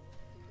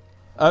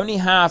only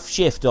half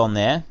shift on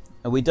there.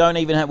 And we don't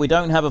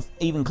have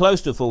even close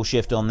to a full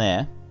shift on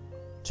there.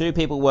 2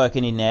 people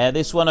working in there.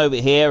 This one over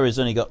here has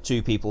only got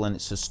 2 people and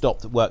it's a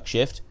stopped work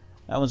shift.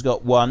 That one's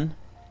got 1.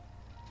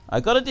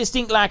 I've got a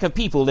distinct lack of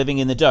people living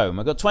in the dome.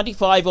 I've got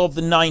 25 of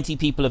the 90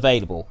 people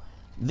available.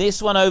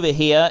 This one over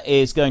here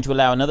is going to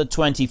allow another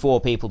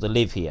 24 people to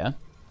live here.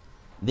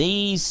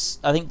 These,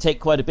 I think, take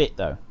quite a bit,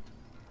 though.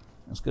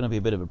 That's going to be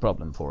a bit of a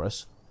problem for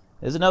us.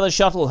 There's another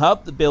shuttle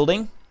hub, the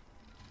building.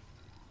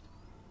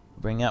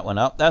 Bring that one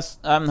up.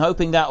 I'm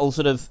hoping that will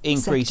sort of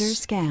increase Sector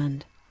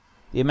scanned.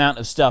 the amount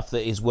of stuff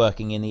that is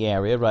working in the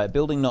area. Right,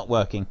 building not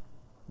working.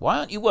 Why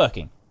aren't you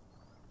working?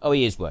 Oh,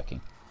 he is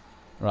working.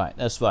 Right,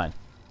 that's fine.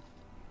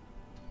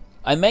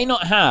 I may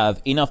not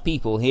have enough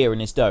people here in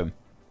this dome.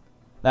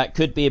 That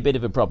could be a bit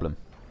of a problem.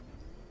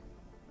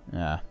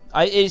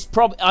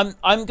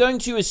 I'm going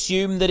to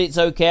assume that it's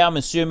okay. I'm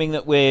assuming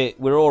that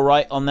we're all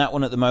right on that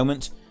one at the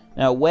moment.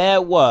 Now, where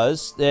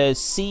was there's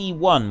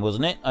C1,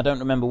 wasn't it? I don't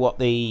remember what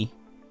the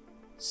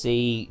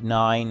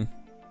C9,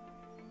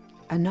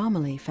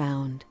 Anomaly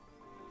found.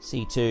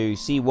 C2,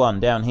 C1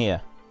 down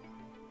here.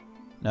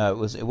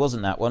 No, it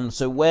wasn't that one.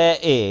 So where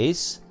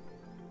is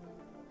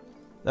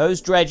those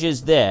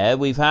dredges there?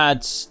 We've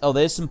had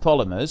there's some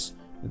polymers.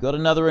 We've got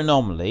another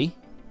anomaly.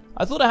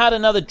 I thought I had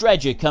another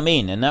dredger come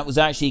in, and that was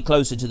actually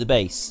closer to the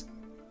base.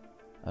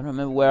 I don't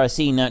remember where I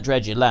seen that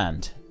dredger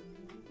land.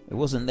 It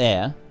wasn't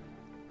there.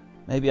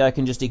 Maybe I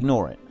can just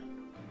ignore it.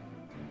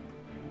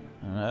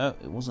 No,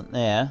 it wasn't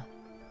there.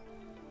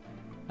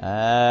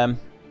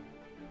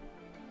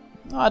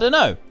 I don't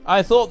know.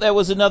 I thought there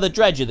was another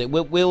dredger. That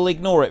we'll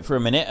ignore it for a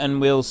minute, and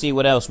we'll see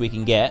what else we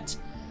can get.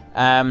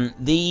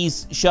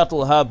 These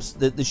shuttle hubs,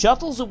 the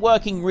shuttles are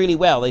working really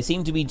well. They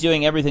seem to be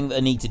doing everything that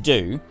they need to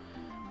do.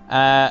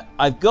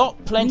 I've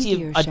got plenty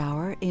Meteor of...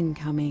 shower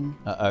incoming.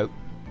 Uh-oh.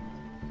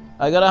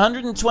 I got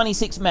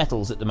 126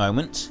 metals at the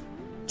moment.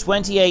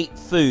 28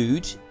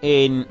 food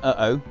in...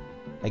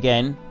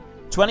 Again.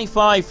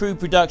 25 food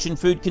production.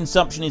 Food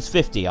consumption is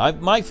 50.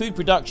 My food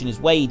production is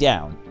way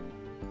down.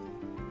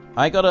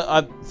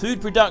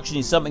 Food production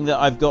is something that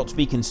I've got to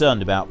be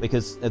concerned about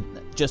because of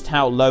just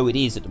how low it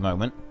is at the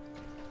moment.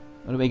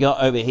 What do we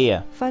got over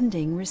here?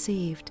 Funding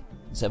received.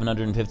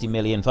 750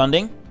 million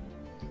funding.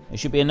 There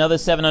should be another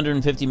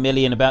 750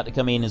 million about to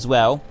come in as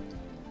well.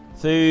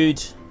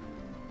 Food.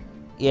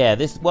 Yeah,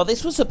 this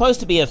was supposed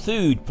to be a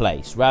food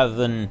place rather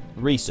than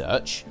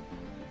research.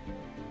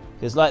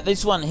 Because like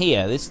this one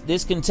here,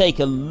 this can take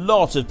a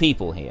lot of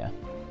people here.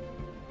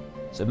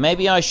 So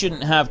maybe I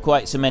shouldn't have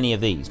quite so many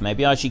of these.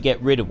 Maybe I should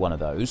get rid of one of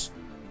those.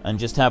 and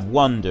just have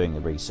one doing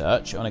the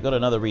research. And I got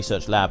another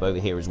research lab over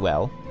here as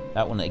well.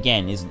 That one,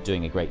 again, isn't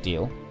doing a great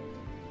deal.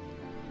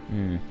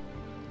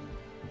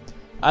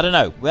 I don't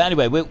know. Well,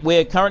 anyway,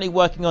 we're currently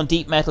working on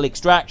deep metal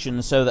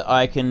extraction so that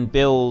I can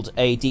build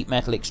a deep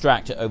metal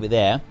extractor over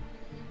there.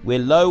 We're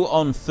low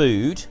on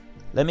food.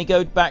 Let me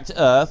go back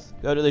to Earth.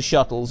 Go to the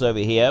shuttles over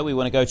here. We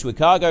want to go to a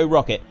cargo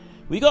rocket.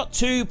 We got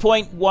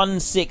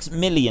 2.16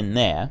 million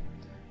there.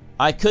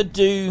 I could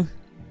do...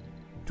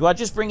 Do I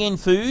just bring in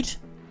food?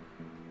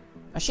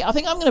 Actually, I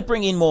think I'm going to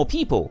bring in more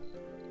people.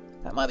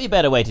 That might be a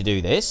better way to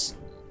do this.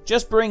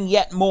 Just bring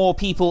yet more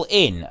people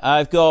in.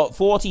 I've got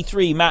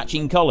 43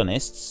 matching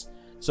colonists,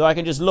 so I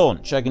can just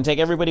launch. I can take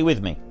everybody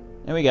with me.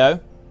 There we go.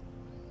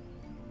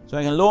 So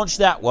I can launch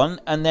that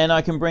one, and then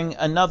I can bring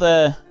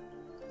another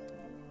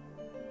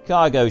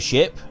cargo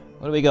ship.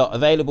 What do we got?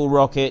 Available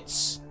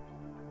rockets.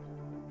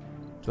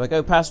 Do I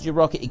go passenger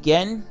rocket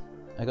again?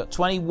 I got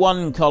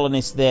 21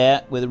 colonists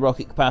there with a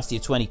rocket capacity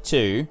of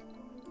 22.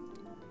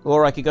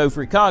 Or I could go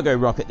for a cargo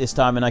rocket this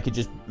time and I could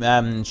just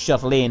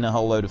shuttle in a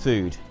whole load of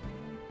food.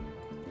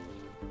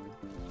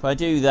 If I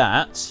do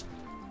that,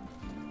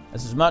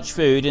 that's as much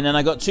food, and then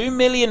I got 2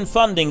 million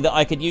funding that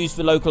I could use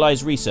for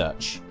localized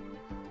research.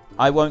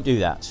 I won't do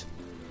that.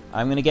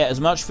 I'm going to get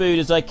as much food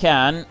as I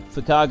can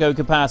for cargo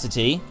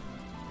capacity.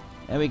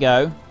 There we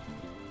go.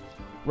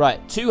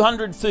 Right,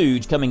 200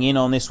 food coming in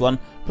on this one,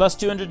 plus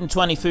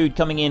 220 food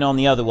coming in on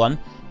the other one.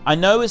 I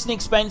know it's an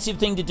expensive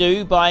thing to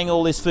do, buying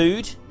all this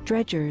food.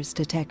 Dredgers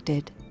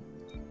detected.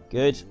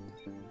 Good.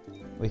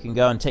 We can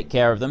go and take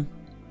care of them.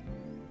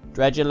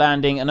 Dredger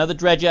landing. Another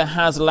dredger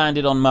has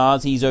landed on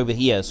Mars. He's over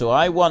here. So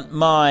I want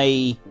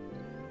my...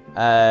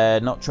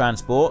 not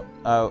transport.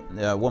 I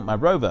want my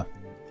rover.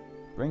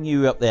 Bring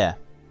you up there.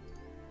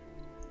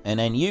 And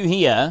then you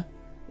here,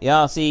 the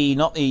RC,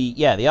 not the...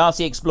 Yeah, the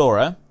RC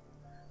Explorer.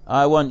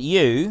 I want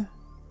you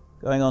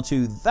going on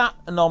to that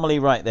anomaly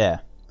right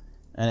there.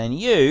 And then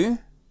you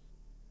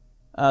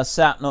are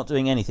sat not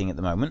doing anything at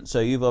the moment. So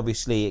you've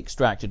obviously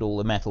extracted all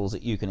the metals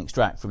that you can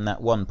extract from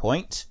that one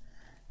point.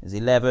 There's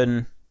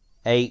 11,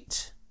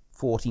 8,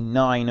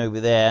 49 over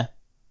there.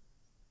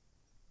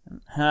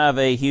 Have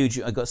a huge...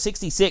 I've got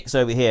 66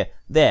 over here.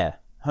 There.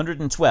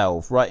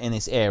 112 right in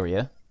this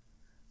area.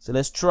 So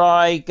let's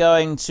try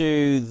going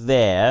to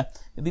there.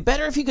 It'd be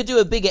better if you could do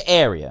a bigger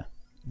area.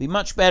 It'd be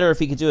much better if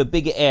he could do a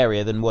bigger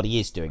area than what he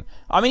is doing.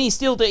 I mean, he's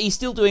still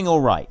doing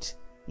all right.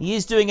 He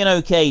is doing an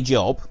okay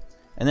job.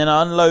 And then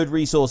I unload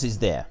resources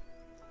there.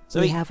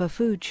 So we have a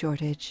food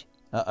shortage.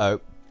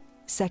 Uh-oh.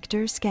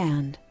 Sector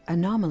scanned.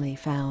 Anomaly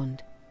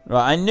found.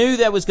 Right, I knew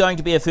there was going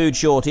to be a food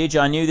shortage.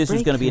 I knew this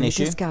was going to be an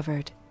issue.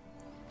 Discovered.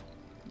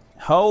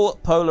 Whole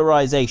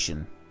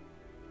polarization.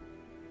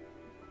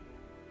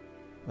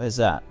 Where's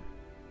that?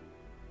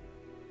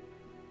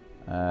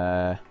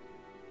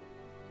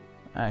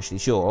 Actually,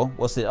 sure.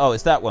 What's it? Oh,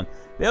 it's that one.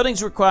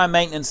 Buildings require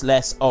maintenance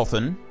less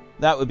often.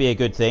 That would be a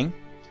good thing.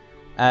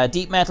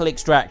 Deep metal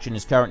extraction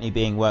is currently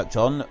being worked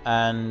on,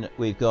 and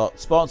we've got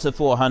sponsor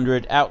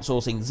 400,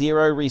 outsourcing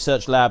 0,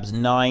 research labs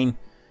 9,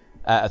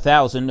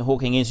 1,000,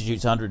 Hawking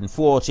Institute's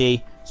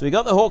 140. So we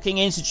got the Hawking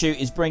Institute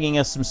is bringing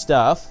us some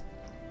stuff.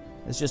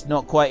 It's just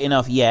not quite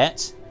enough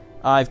yet.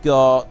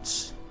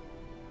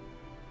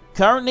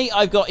 Currently,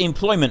 I've got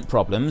employment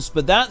problems,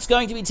 but that's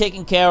going to be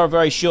taken care of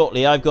very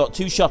shortly. I've got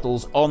 2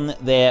 shuttles on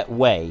their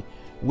way.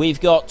 We've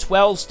got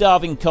 12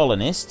 starving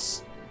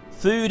colonists.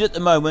 Food at the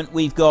moment,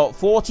 we've got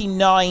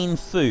 49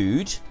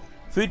 food.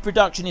 Food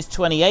production is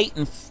 28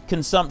 and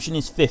consumption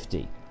is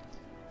 50.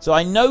 So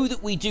I know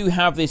that we do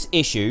have this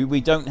issue.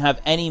 We don't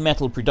have any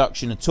metal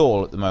production at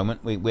all at the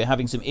moment. We're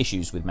having some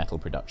issues with metal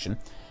production.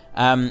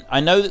 I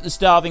know that the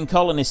starving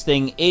colonist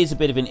thing is a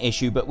bit of an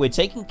issue, but we're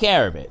taking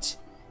care of it.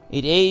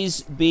 It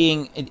is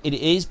being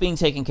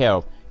taken care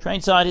of.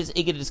 Trained scientist,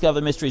 eager to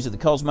discover the mysteries of the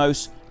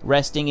cosmos,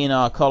 resting in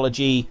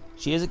arcology.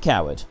 She is a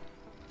coward.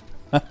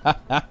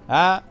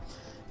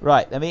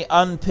 Right, let me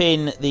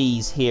unpin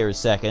these here a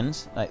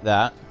second, like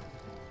that.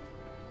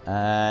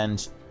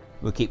 And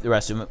we'll keep the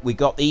rest of them. We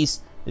got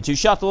these, the 2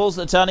 shuttles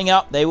that are turning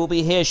up. They will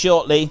be here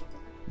shortly.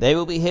 They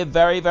will be here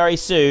very, very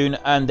soon.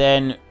 And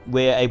then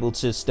we're able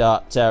to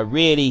start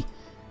really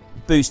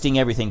boosting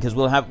everything. Because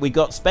we've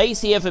got space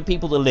here for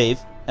people to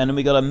live. And then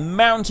we got a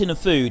mountain of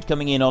food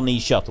coming in on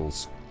these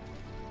shuttles.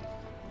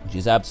 Which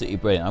is absolutely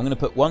brilliant. I'm going to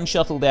put 1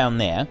 shuttle down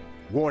there.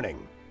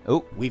 Warning.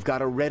 Oh. We've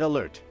got a red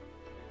alert.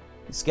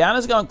 The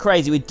scanner's gone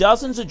crazy with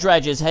dozens of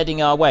dredgers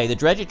heading our way. The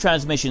dredger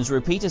transmissions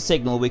repeat a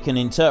signal we can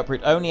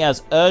interpret only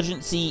as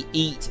urgency,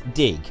 eat,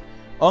 dig.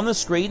 On the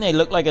screen, they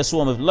look like a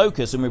swarm of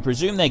locusts, and we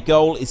presume their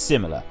goal is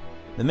similar.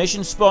 The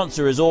mission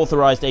sponsor has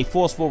authorized a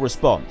forceful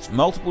response.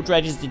 Multiple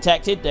dredgers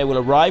detected. They will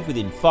arrive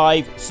within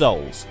 5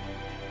 sols.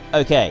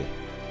 Okay.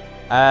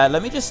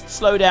 Let me just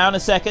slow down a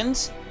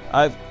second.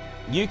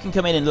 You can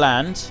come in and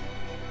land.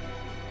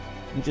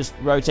 You just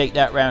rotate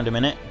that round a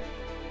minute.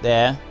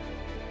 There.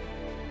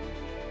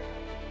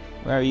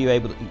 Where are you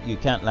able to... You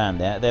can't land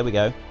there. There we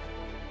go.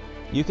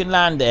 You can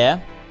land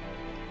there.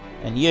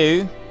 And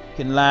you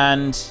can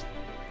land...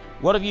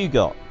 What have you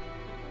got?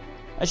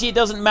 Actually, it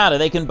doesn't matter.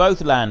 They can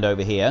both land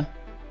over here.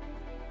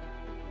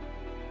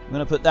 I'm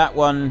going to put that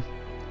one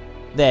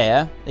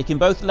there. They can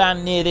both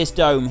land near this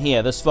dome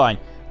here. That's fine.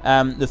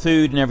 The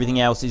food and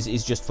everything else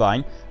is just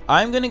fine.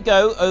 I'm going to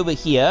go over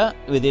here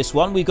with this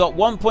one. We've got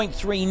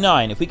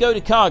 1.39. If we go to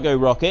cargo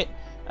rocket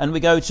and we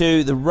go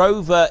to the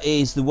rover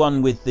is the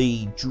one with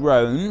the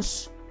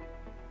drones.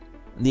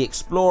 The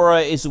explorer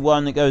is the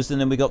one that goes, and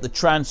then we got the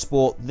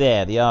transport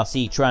there, the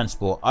RC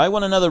transport. I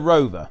want another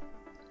rover.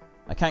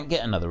 I can't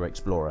get another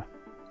explorer,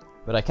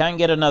 but I can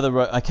get another.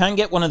 I can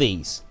get one of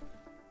these.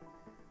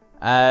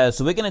 So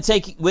we're gonna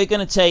take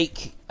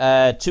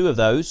 2 of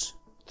those,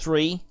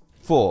 3,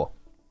 4.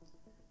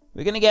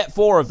 We're gonna get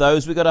 4 of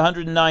those. We've got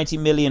 190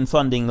 million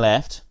funding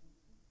left.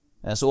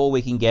 That's all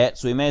we can get,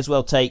 so we may as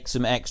well take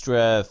some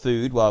extra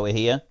food while we're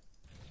here.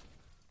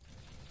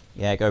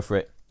 Yeah, go for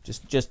it.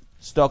 Just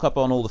stock up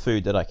on all the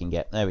food that I can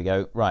get. There we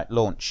go. Right,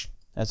 launch.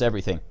 That's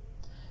everything.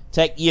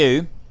 Take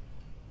you.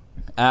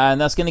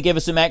 And that's going to give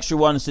us some extra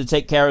ones to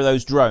take care of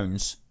those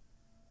drones.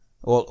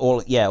 All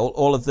of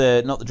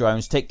the, not the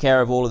drones, take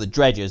care of all of the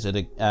dredgers that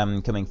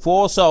are coming.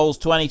 4 souls,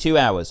 22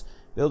 hours.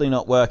 Building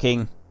not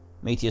working.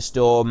 Meteor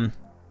storm.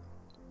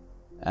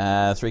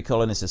 3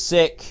 colonists are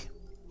sick.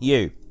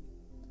 You.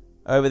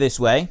 Over this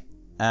way.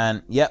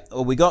 And, yep,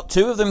 well, we got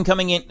 2 of them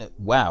coming in.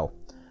 Wow.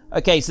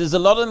 Okay, so there's a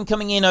lot of them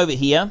coming in over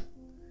here.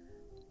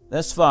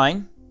 That's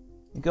fine.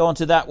 Go on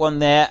to that one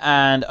there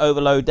and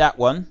overload that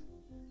one.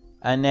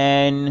 And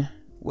then,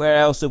 where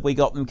else have we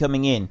got them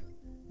coming in?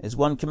 There's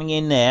one coming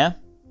in there.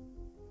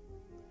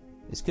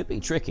 This could be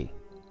tricky.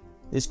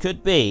 This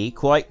could be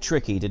quite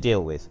tricky to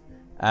deal with.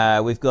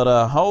 We've got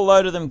a whole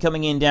load of them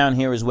coming in down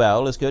here as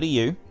well. Let's go to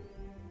you.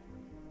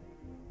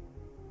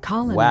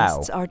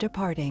 Colonists are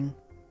departing.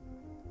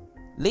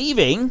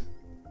 Leaving?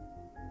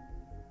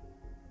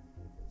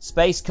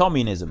 Space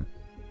communism.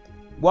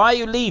 Why are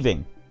you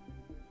leaving?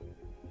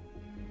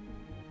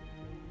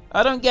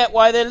 I don't get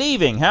why they're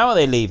leaving. How are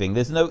they leaving?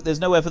 There's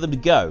nowhere for them to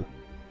go.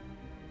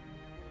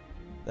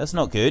 That's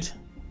not good.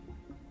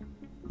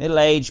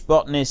 Middle-aged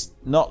botanist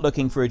not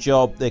looking for a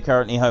job. They're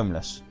currently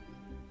homeless.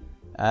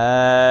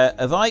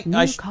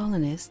 New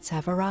colonists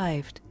have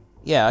arrived.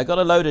 Yeah, I got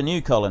a load of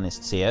new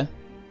colonists here.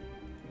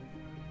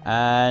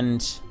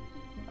 And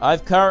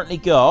I've currently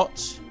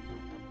got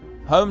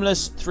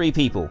homeless 3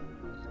 people.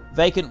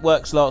 Vacant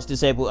work slots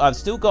disabled. I've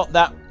still got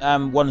that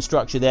one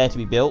structure there to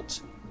be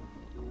built.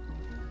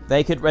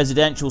 Vacant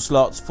residential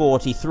slots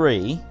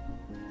 43.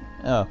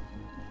 Oh,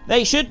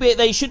 they should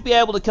be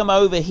able to come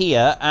over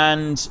here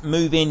and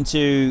move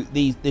into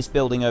this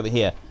building over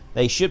here.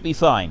 They should be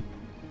fine.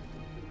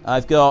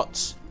 I've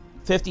got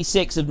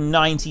 56 of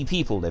 90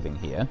 people living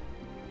here.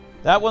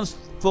 That one's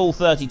full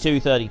 32.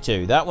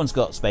 That one's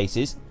got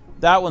spaces.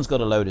 That one's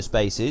got a load of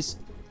spaces.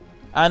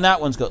 And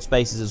that one's got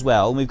spaces as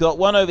well. And we've got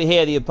one over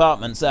here, the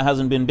apartments, that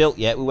hasn't been built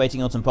yet. We're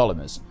waiting on some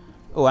polymers.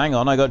 Oh, hang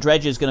on. I got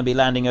dredgers going to be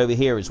landing over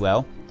here as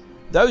well.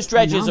 Those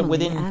dredgers are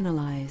within...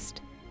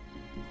 analyzed.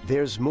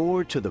 There's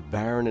more to the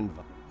barren and...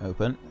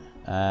 Open.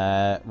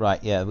 Right,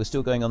 yeah. We're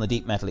still going on the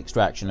deep metal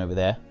extraction over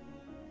there.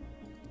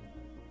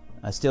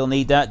 I still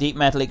need that deep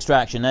metal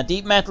extraction. That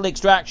deep metal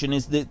extraction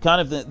is the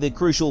kind of the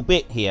crucial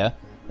bit here.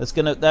 That's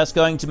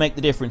going to make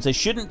the difference. There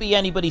shouldn't be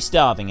anybody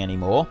starving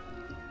anymore.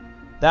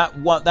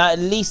 At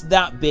least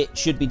that bit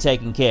should be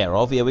taken care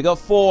of. Here we got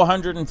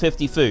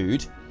 450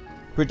 food.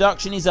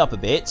 Production is up a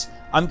bit.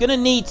 I'm going to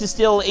need to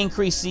still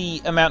increase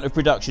the amount of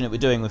production that we're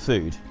doing with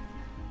food.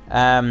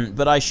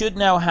 But I should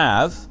now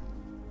have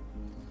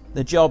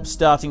the jobs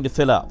starting to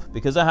fill up.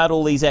 Because I had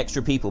all these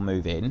extra people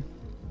move in,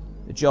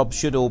 the jobs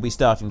should all be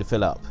starting to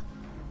fill up.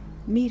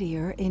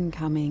 Meteor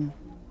incoming.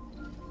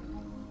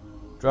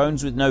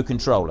 Drones with no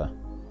controller.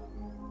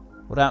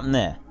 What happened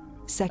there?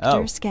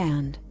 Sector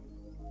scanned.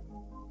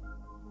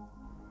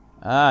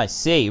 Ah, I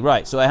see.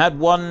 Right, so I had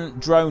one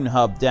drone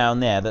hub down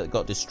there that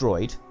got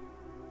destroyed.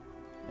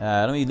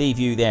 Let me leave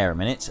you there a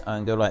minute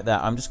and go like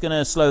that. I'm just going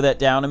to slow that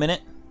down a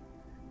minute.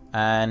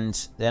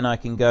 And then I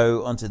can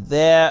go onto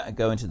there and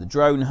go into the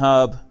drone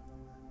hub.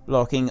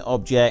 Blocking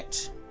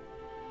object.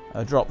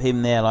 I'll drop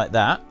him there like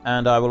that.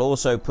 And I will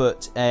also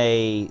put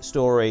a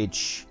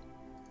storage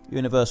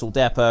universal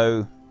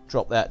depot.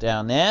 Drop that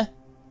down there.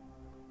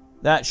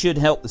 That should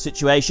help the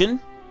situation.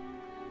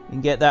 You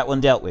can get that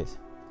one dealt with.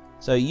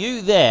 So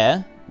you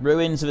there,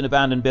 ruins of an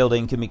abandoned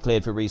building can be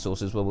cleared for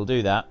resources. Well, we'll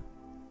do that.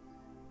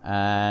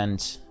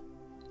 And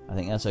I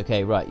think that's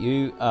okay. Right,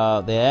 you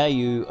are there.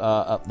 You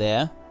are up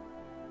there.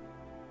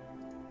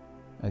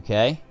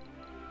 Okay.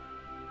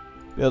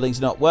 Building's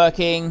not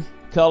working.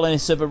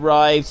 Colonists have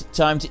arrived.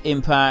 Time to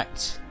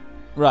impact.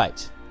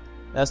 Right.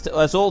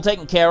 That's all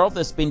taken care of.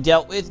 That's been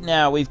dealt with.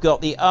 Now we've got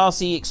the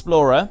RC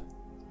Explorer.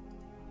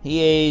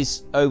 He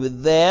is over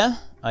there.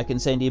 I can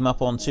send him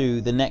up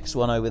onto the next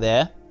one over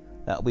there.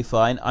 That'll be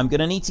fine. I'm going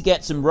to need to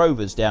get some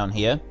rovers down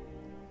here.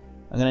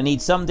 I'm going to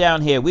need some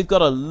down here. We've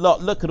got a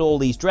lot. Look at all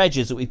these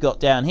dredgers that we've got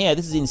down here.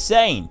 This is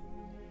insane.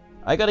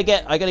 I got to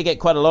get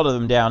quite a lot of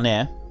them down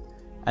there.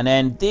 And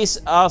then this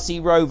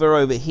RC rover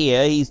over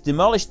here, he's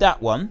demolished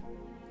that one.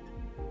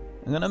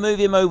 I'm going to move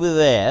him over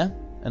there.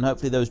 And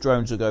hopefully those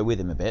drones will go with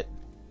him a bit.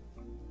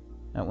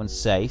 That one's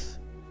safe.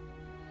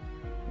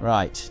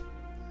 Right.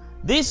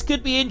 This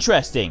could be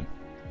interesting.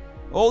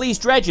 All these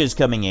dredgers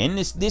coming in.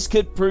 This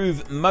could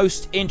prove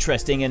most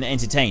interesting and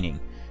entertaining.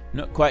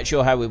 Not quite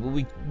sure how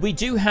we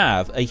do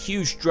have a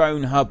huge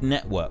drone hub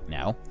network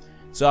now.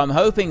 So I'm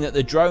hoping that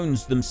the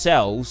drones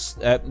themselves,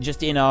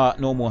 just in our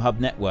normal hub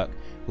network,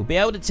 will be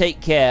able to take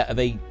care of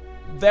a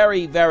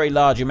very, very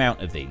large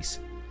amount of these.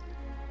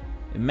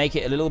 And make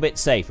it a little bit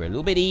safer, a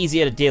little bit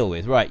easier to deal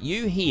with. Right,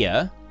 you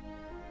here.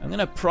 I'm going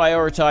to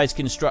prioritize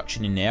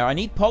construction in there. I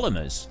need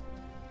polymers.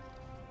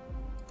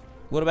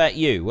 What about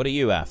you? What are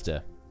you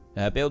after?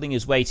 Building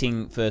is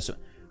waiting for some...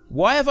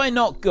 Why have I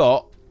not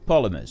got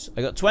polymers?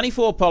 I got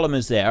 24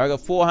 polymers there. I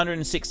got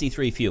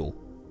 463 fuel.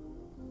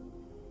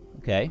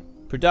 Okay.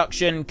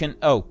 Production can...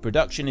 Oh,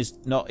 production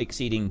is not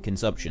exceeding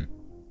consumption.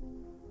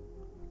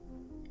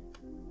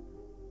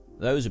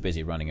 Those are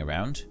busy running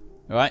around.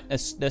 Alright,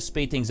 let's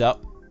speed things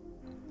up.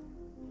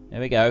 There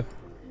we go.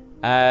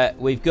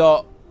 We've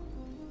got...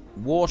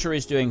 Water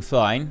is doing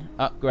fine.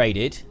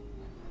 Upgraded.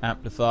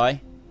 Amplify.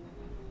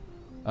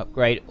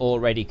 Upgrade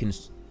already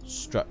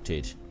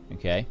constructed.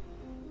 Okay.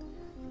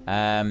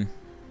 No,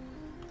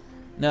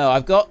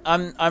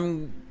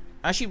 I'm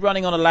actually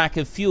running on a lack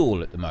of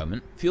fuel at the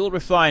moment. Fuel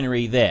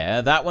refinery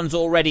there. That one's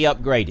already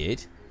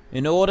upgraded.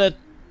 To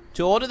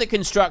order the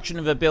construction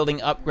of a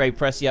building upgrade,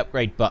 press the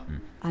upgrade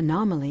button.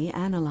 Anomaly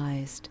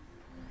analyzed.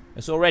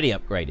 It's already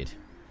upgraded.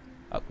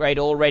 Upgrade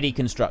already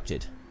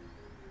constructed.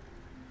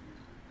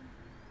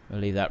 We'll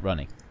leave that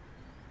running.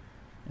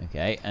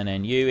 Okay, and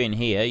then you in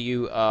here,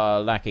 you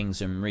are lacking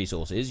some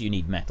resources. You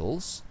need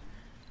metals.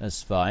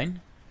 That's fine.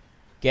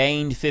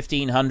 Gained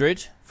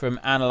 1,500 from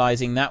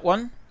analyzing that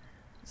one.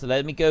 So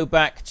let me go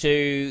back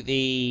to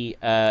the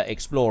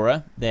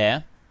Explorer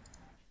there.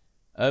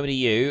 Over to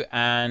you,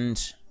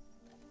 and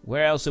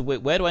where else?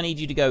 Where do I need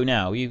you to go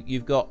now?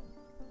 You've got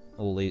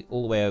all the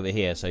way over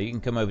here, so you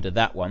can come over to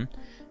that one.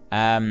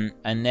 And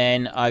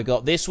then I've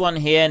got this one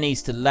here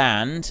needs to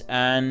land,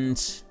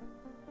 and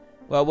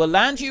well, we'll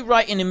land you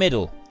right in the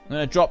middle. I'm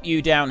going to drop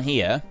you down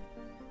here.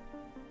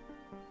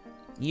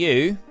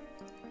 You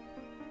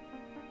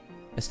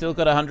have still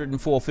got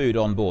 104 food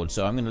on board,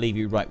 so I'm going to leave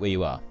you right where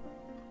you are.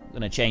 I'm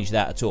going to change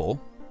that at all.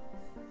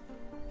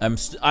 I'm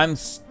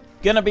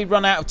going to be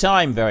run out of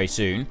time very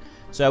soon,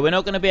 so we're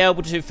not going to be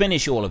able to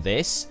finish all of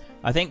this.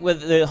 I think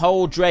with the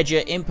whole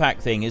dredger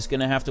impact thing is going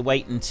to have to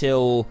wait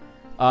until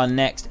our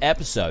next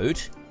episode,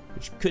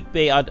 which could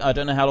be, I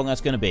don't know how long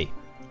that's going to be.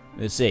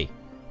 We'll see.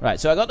 Right,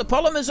 so I got the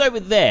polymers over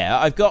there.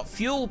 I've got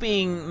fuel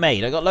being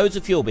made. I got loads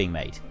of fuel being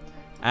made.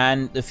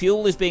 And the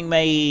fuel is being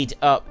made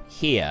up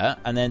here.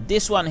 And then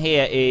this one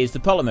here is the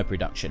polymer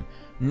production.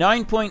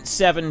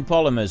 9.7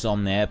 polymers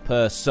on there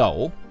per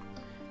soul.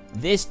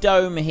 This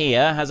dome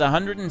here has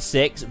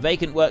 106.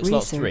 Vacant work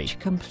slots 3. Research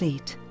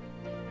complete.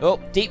 Oh,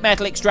 deep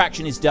metal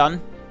extraction is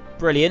done.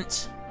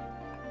 Brilliant.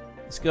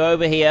 Let's go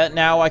over here.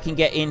 Now I can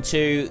get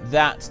into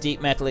that deep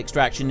metal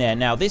extraction there.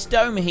 Now, this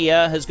dome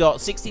here has got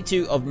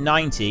 62 of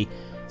 90.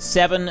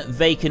 7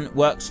 vacant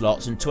work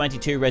slots and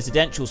 22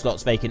 residential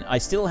slots vacant. I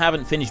still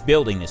haven't finished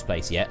building this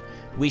place yet.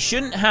 We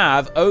shouldn't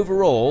have,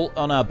 overall,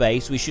 on our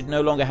base, we should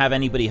no longer have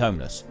anybody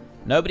homeless.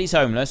 Nobody's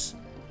homeless.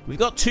 We've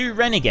got 2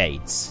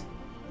 renegades.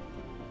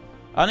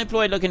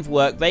 Unemployed looking for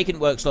work, vacant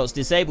work slots,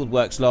 disabled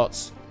work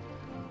slots.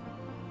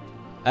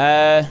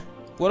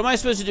 What am I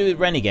supposed to do with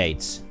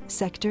renegades?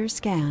 Sector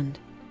scanned.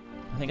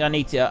 I think I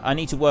need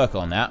to work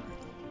on that.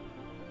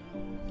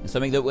 There's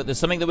something that we're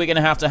going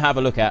to have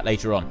a look at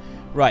later on.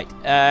 Right,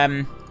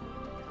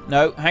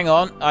 no, hang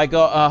on. I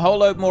got a whole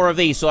load more of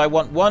these, so I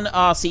want 1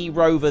 RC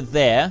rover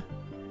there.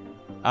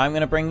 I'm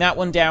going to bring that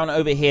one down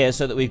over here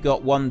so that we've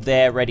got one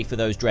there ready for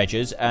those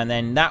dredgers. And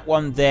then that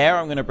one there,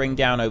 I'm going to bring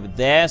down over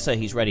there so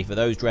he's ready for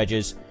those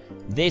dredgers.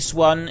 This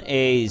one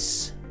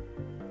is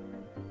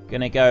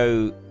going to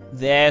go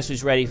there so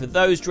he's ready for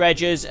those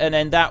dredgers. And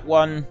then that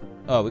one...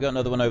 Oh, we got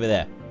another one over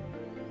there.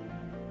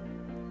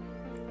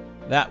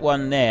 That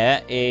one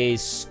there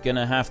is going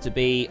to have to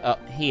be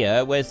up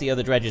here. Where's the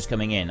other dredgers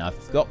coming in?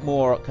 I've got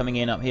more coming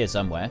in up here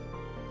somewhere.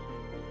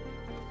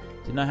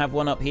 Didn't I have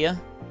one up here?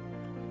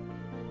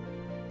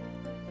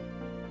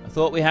 I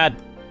thought we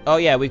had... Oh,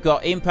 yeah, we've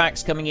got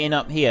impacts coming in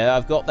up here.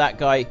 I've got that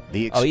guy...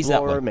 The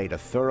Explorer made a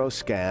thorough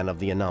scan of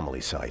the anomaly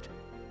site,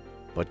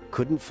 but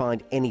couldn't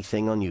find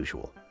anything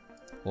unusual.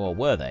 Or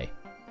were they?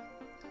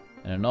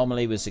 An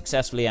anomaly was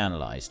successfully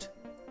analyzed.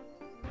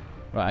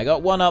 Right, I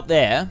got one up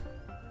there.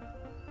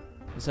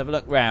 Let's have a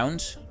look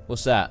round.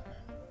 What's that?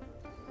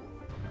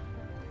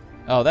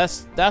 Oh,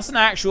 that's an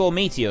actual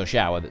meteor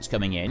shower that's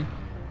coming in.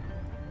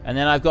 And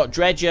then I've got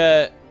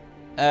dredger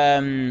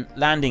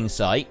landing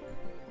site.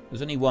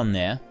 There's only one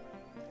there.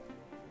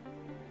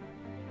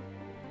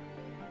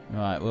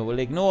 Right, well, we'll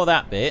ignore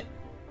that bit.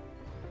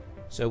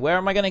 So where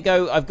am I going to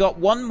go? I've got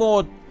one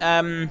more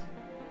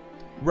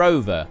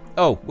rover.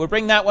 Oh, we'll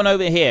bring that one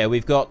over here.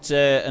 We've got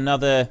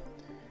another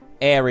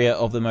area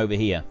of them over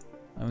here.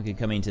 And we can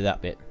come into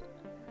that bit.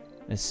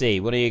 Let's see,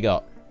 what do you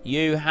got?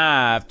 You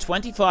have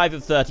 25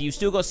 of 30. You've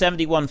still got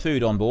 71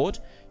 food on board.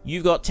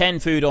 You've got 10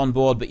 food on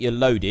board, but you're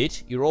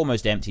loaded. You're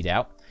almost emptied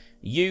out.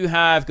 You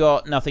have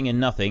got nothing and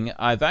nothing.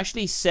 I've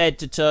actually said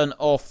to turn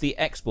off the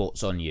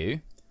exports on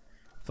you.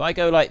 If I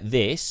go like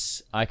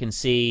this, I can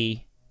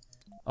see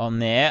on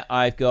there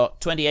I've got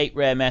 28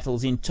 rare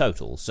metals in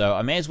total. So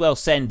I may as well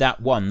send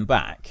that one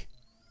back.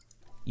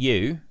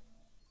 You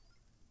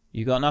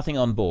got nothing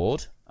on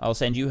board. I'll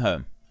send you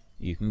home.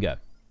 You can go.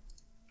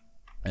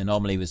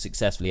 Anomaly was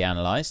successfully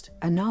analyzed.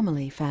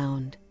 Anomaly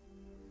found.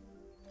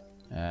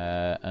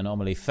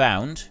 Anomaly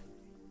found.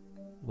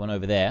 One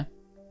over there.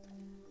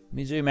 Let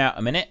me zoom out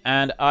a minute,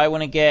 and I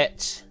want to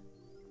get,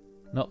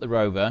 not the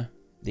rover,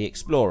 the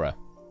explorer.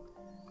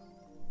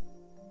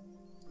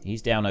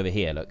 He's down over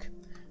here, look.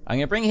 I'm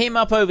going to bring him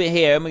up over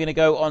here, and we're going to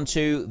go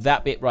onto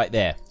that bit right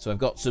there. So I've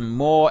got some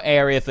more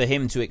area for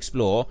him to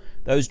explore.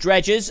 Those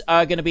dredgers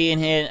are going to be in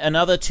here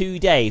another 2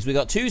 days. We've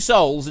got 2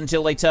 souls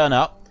until they turn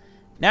up.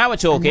 Now we're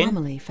talking.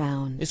 Anomaly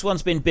found. This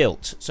one's been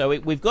built. So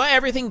we've got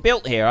everything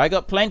built here. I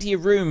got plenty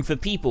of room for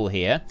people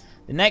here.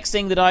 The next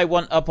thing that I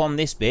want up on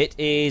this bit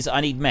is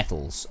I need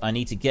metals. I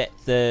need to get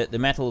the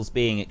metals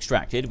being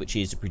extracted, which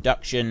is a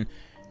production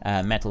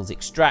metals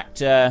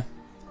extractor.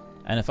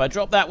 And if I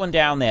drop that one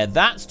down there,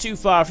 that's too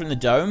far from the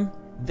dome.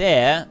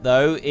 There,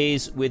 though,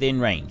 is within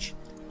range.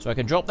 So I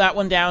can drop that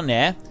one down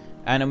there,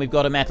 and then we've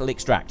got a metal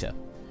extractor.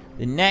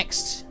 The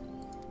next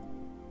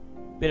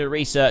bit of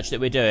research that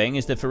we're doing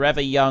is the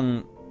Forever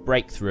Young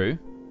breakthrough,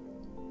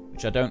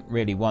 which I don't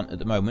really want at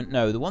the moment.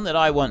 No, the one that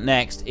I want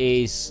next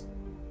is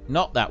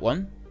not that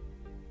one.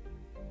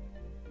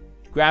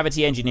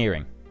 Gravity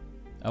engineering.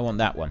 I want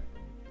that one.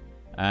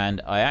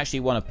 And I actually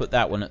want to put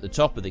that one at the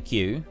top of the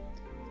queue.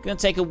 It's going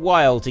to take a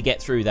while to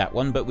get through that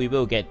one, but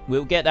we'll get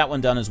that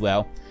one done as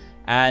well.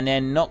 And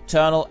then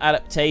nocturnal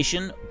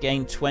adaptation,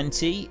 gain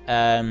 20.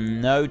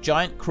 No,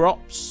 giant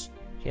crops.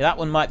 Yeah, that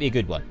one might be a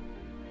good one.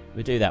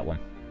 We'll do that one.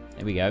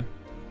 There we go.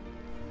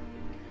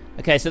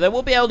 Okay, so they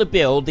will be able to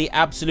build the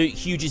absolute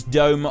hugest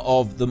dome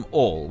of them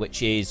all,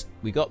 which is,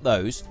 we got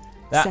those.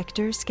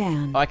 Sector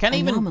scan. I can't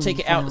even take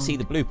it out to found. see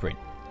the blueprint.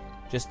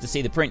 Just to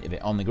see the print of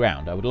it on the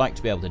ground. I would like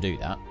to be able to do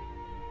that.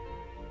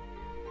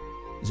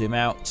 Zoom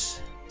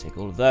out. Take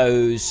all of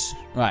those.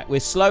 Right, we're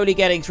slowly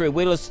getting through.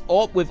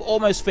 We've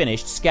almost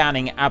finished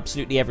scanning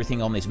absolutely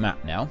everything on this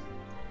map now.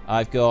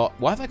 I've got...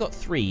 Why have I got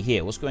 3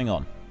 here? What's going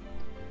on?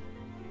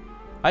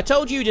 I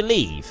told you to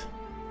leave.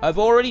 I've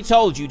already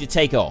told you to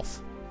take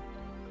off.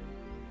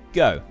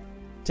 Go.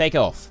 Take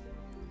off.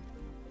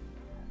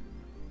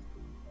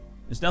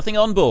 There's nothing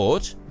on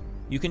board.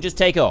 You can just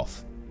take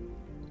off.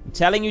 I'm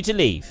telling you to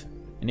leave.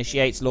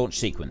 Initiates launch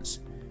sequence.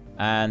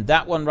 And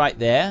that one right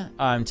there,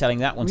 I'm telling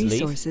that one to leave.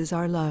 Resources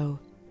are low.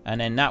 And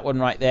then that one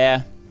right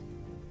there.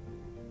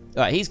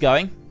 Alright, he's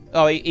going.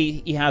 Oh,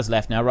 he has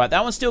left now. Right,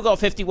 that one's still got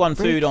 51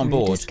 food on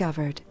board.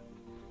 Discovered.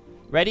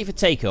 Ready for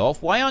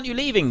takeoff. Why aren't you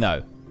leaving,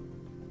 though?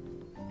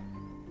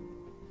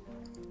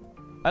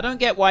 I don't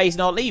get why he's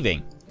not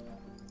leaving.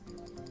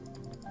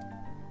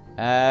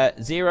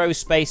 Zero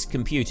space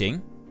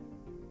computing.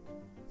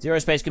 Zero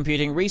space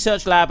computing.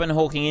 Research lab and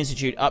Hawking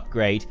Institute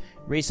upgrade.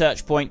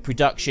 Research point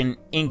production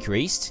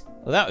increased.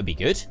 Well, that would be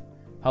good.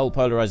 Hull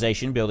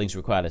polarization. Buildings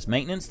require less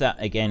maintenance. That,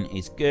 again,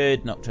 is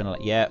good. Nocturnal.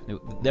 Yeah,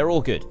 they're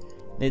all good.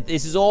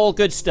 This is all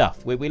good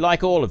stuff. We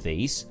like all of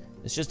these.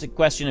 It's just a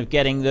question of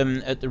getting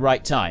them at the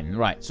right time.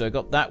 Right, so I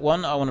got that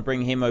one. I want to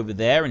bring him over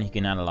there, and he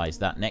can analyze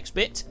that next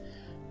bit.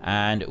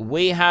 And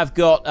we have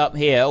got up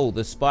here... Oh,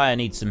 the spire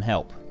needs some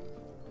help.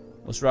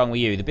 What's wrong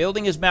with you? The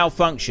building has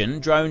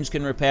malfunctioned. Drones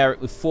can repair it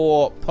with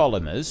 4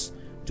 polymers.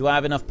 Do I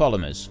have enough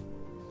polymers?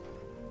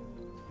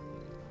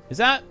 Is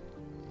that...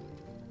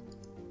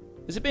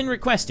 Has it been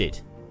requested?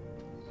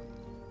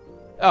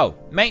 Oh,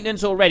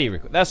 maintenance already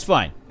requested. That's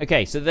fine.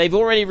 Okay, so they've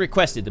already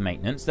requested the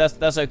maintenance.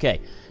 That's okay.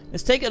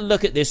 Let's take a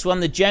look at this one.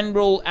 The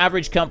general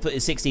average comfort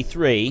is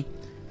 63.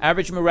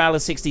 Average morale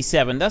is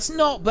 67. That's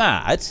not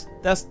bad.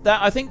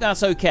 I think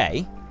that's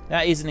okay.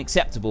 That is an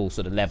acceptable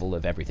sort of level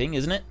of everything,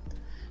 isn't it?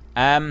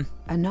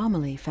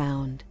 Anomaly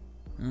found.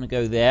 I'm going to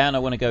go there, and I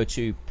want to go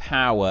to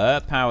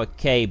power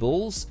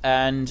cables,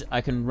 and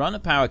I can run a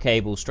power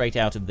cable straight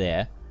out of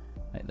there,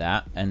 like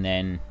that, and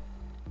then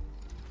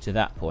to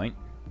that point,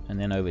 and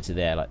then over to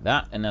there like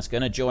that, and that's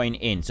going to join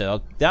in.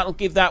 So that'll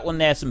give that one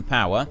there some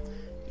power,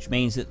 which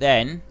means that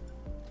then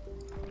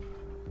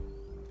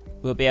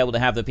we'll be able to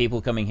have the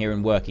people coming here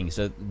and working.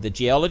 So the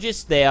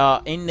geologists, they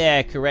are in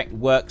their correct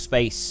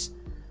workspace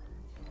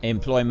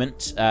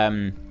employment,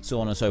 so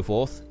on and so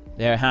forth.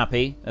 They're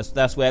happy.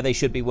 That's where they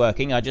should be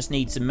working. I just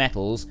need some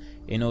metals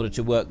in order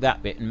to work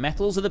that bit. And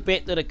metals are the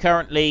bit that are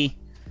currently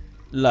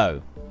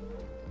low.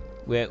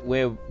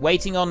 We're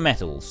waiting on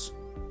metals.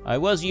 I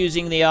was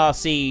using the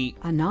RC...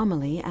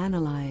 Anomaly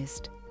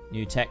analyzed.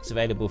 New text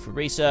available for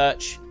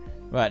research.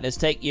 Right, let's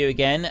take you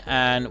again.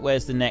 And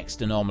where's the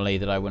next anomaly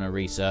that I want to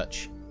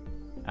research?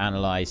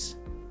 Analyze.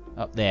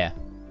 Up there.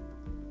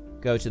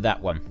 Go to that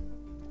one.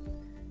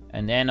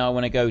 And then I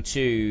want to go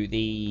to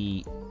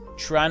the...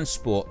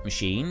 transport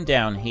machine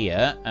down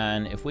here,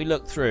 and if we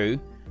look through,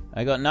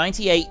 I got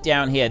 98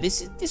 down here.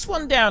 This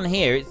one down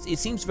here, it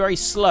seems very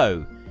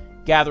slow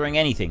gathering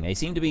anything. They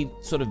seem to be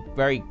sort of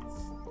very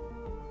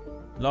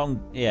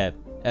long, yeah,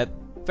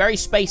 very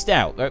spaced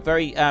out.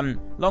 Very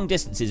long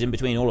distances in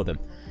between all of them.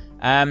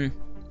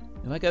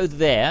 If I go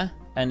there,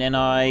 and then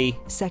I...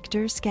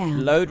 Sector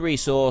scan. Load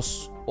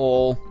resource,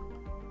 all.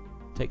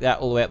 Take that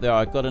all the way up there.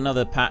 I've got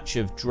another patch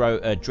of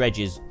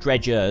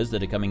dredgers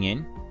that are coming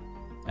in.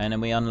 And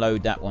then we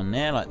unload that one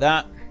there, like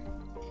that.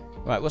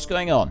 Right, what's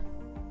going on?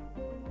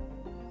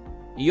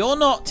 You're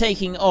not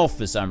taking off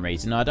for some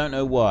reason. I don't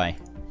know why.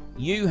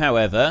 You,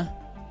 however,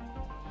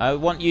 I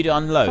want you to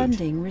unload.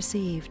 Funding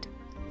received.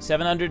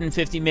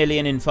 750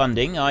 million in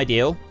funding.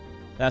 Ideal.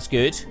 That's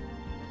good.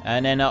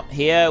 And then up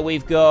here,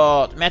 we've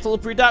got metal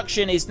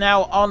production is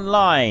now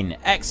online.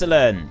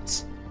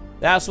 Excellent.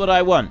 That's what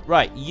I want.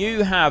 Right,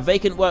 you have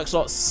vacant work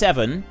slots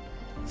 7,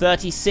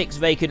 36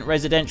 vacant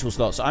residential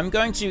slots. I'm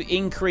going to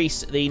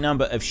increase the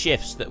number of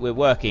shifts that we're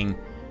working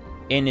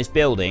in this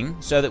building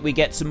so that we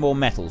get some more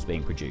metals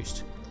being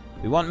produced.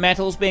 We want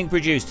metals being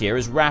produced here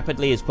as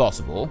rapidly as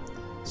possible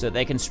so that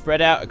they can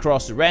spread out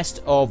across the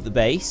rest of the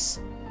base.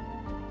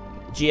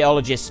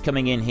 Geologists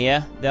coming in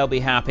here, they'll be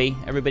happy.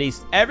 Everybody's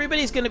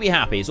going to be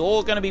happy. It's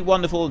all going to be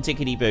wonderful and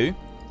tickety-boo.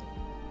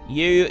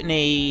 You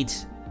need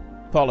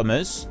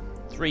polymers.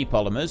 3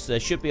 polymers. They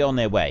should be on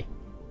their way,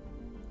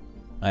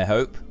 I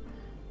hope.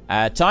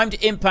 Time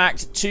to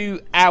impact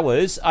 2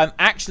 hours. I'm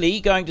actually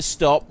going to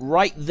stop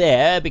right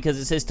there because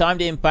it says time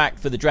to impact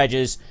for the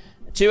dredgers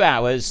 2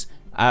 hours.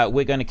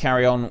 We're going to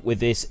carry on with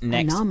this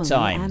next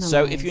time.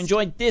 So if you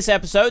enjoyed this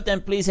episode,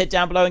 then please head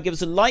down below and give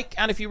us a like.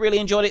 And if you really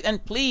enjoyed it, then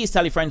please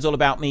tell your friends all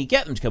about me.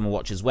 Get them to come and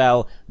watch as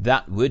well.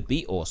 That would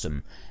be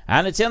awesome.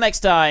 And until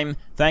next time,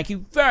 thank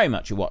you very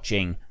much for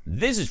watching.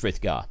 This is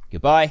Frithgar.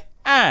 Goodbye,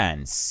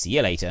 and see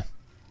you later.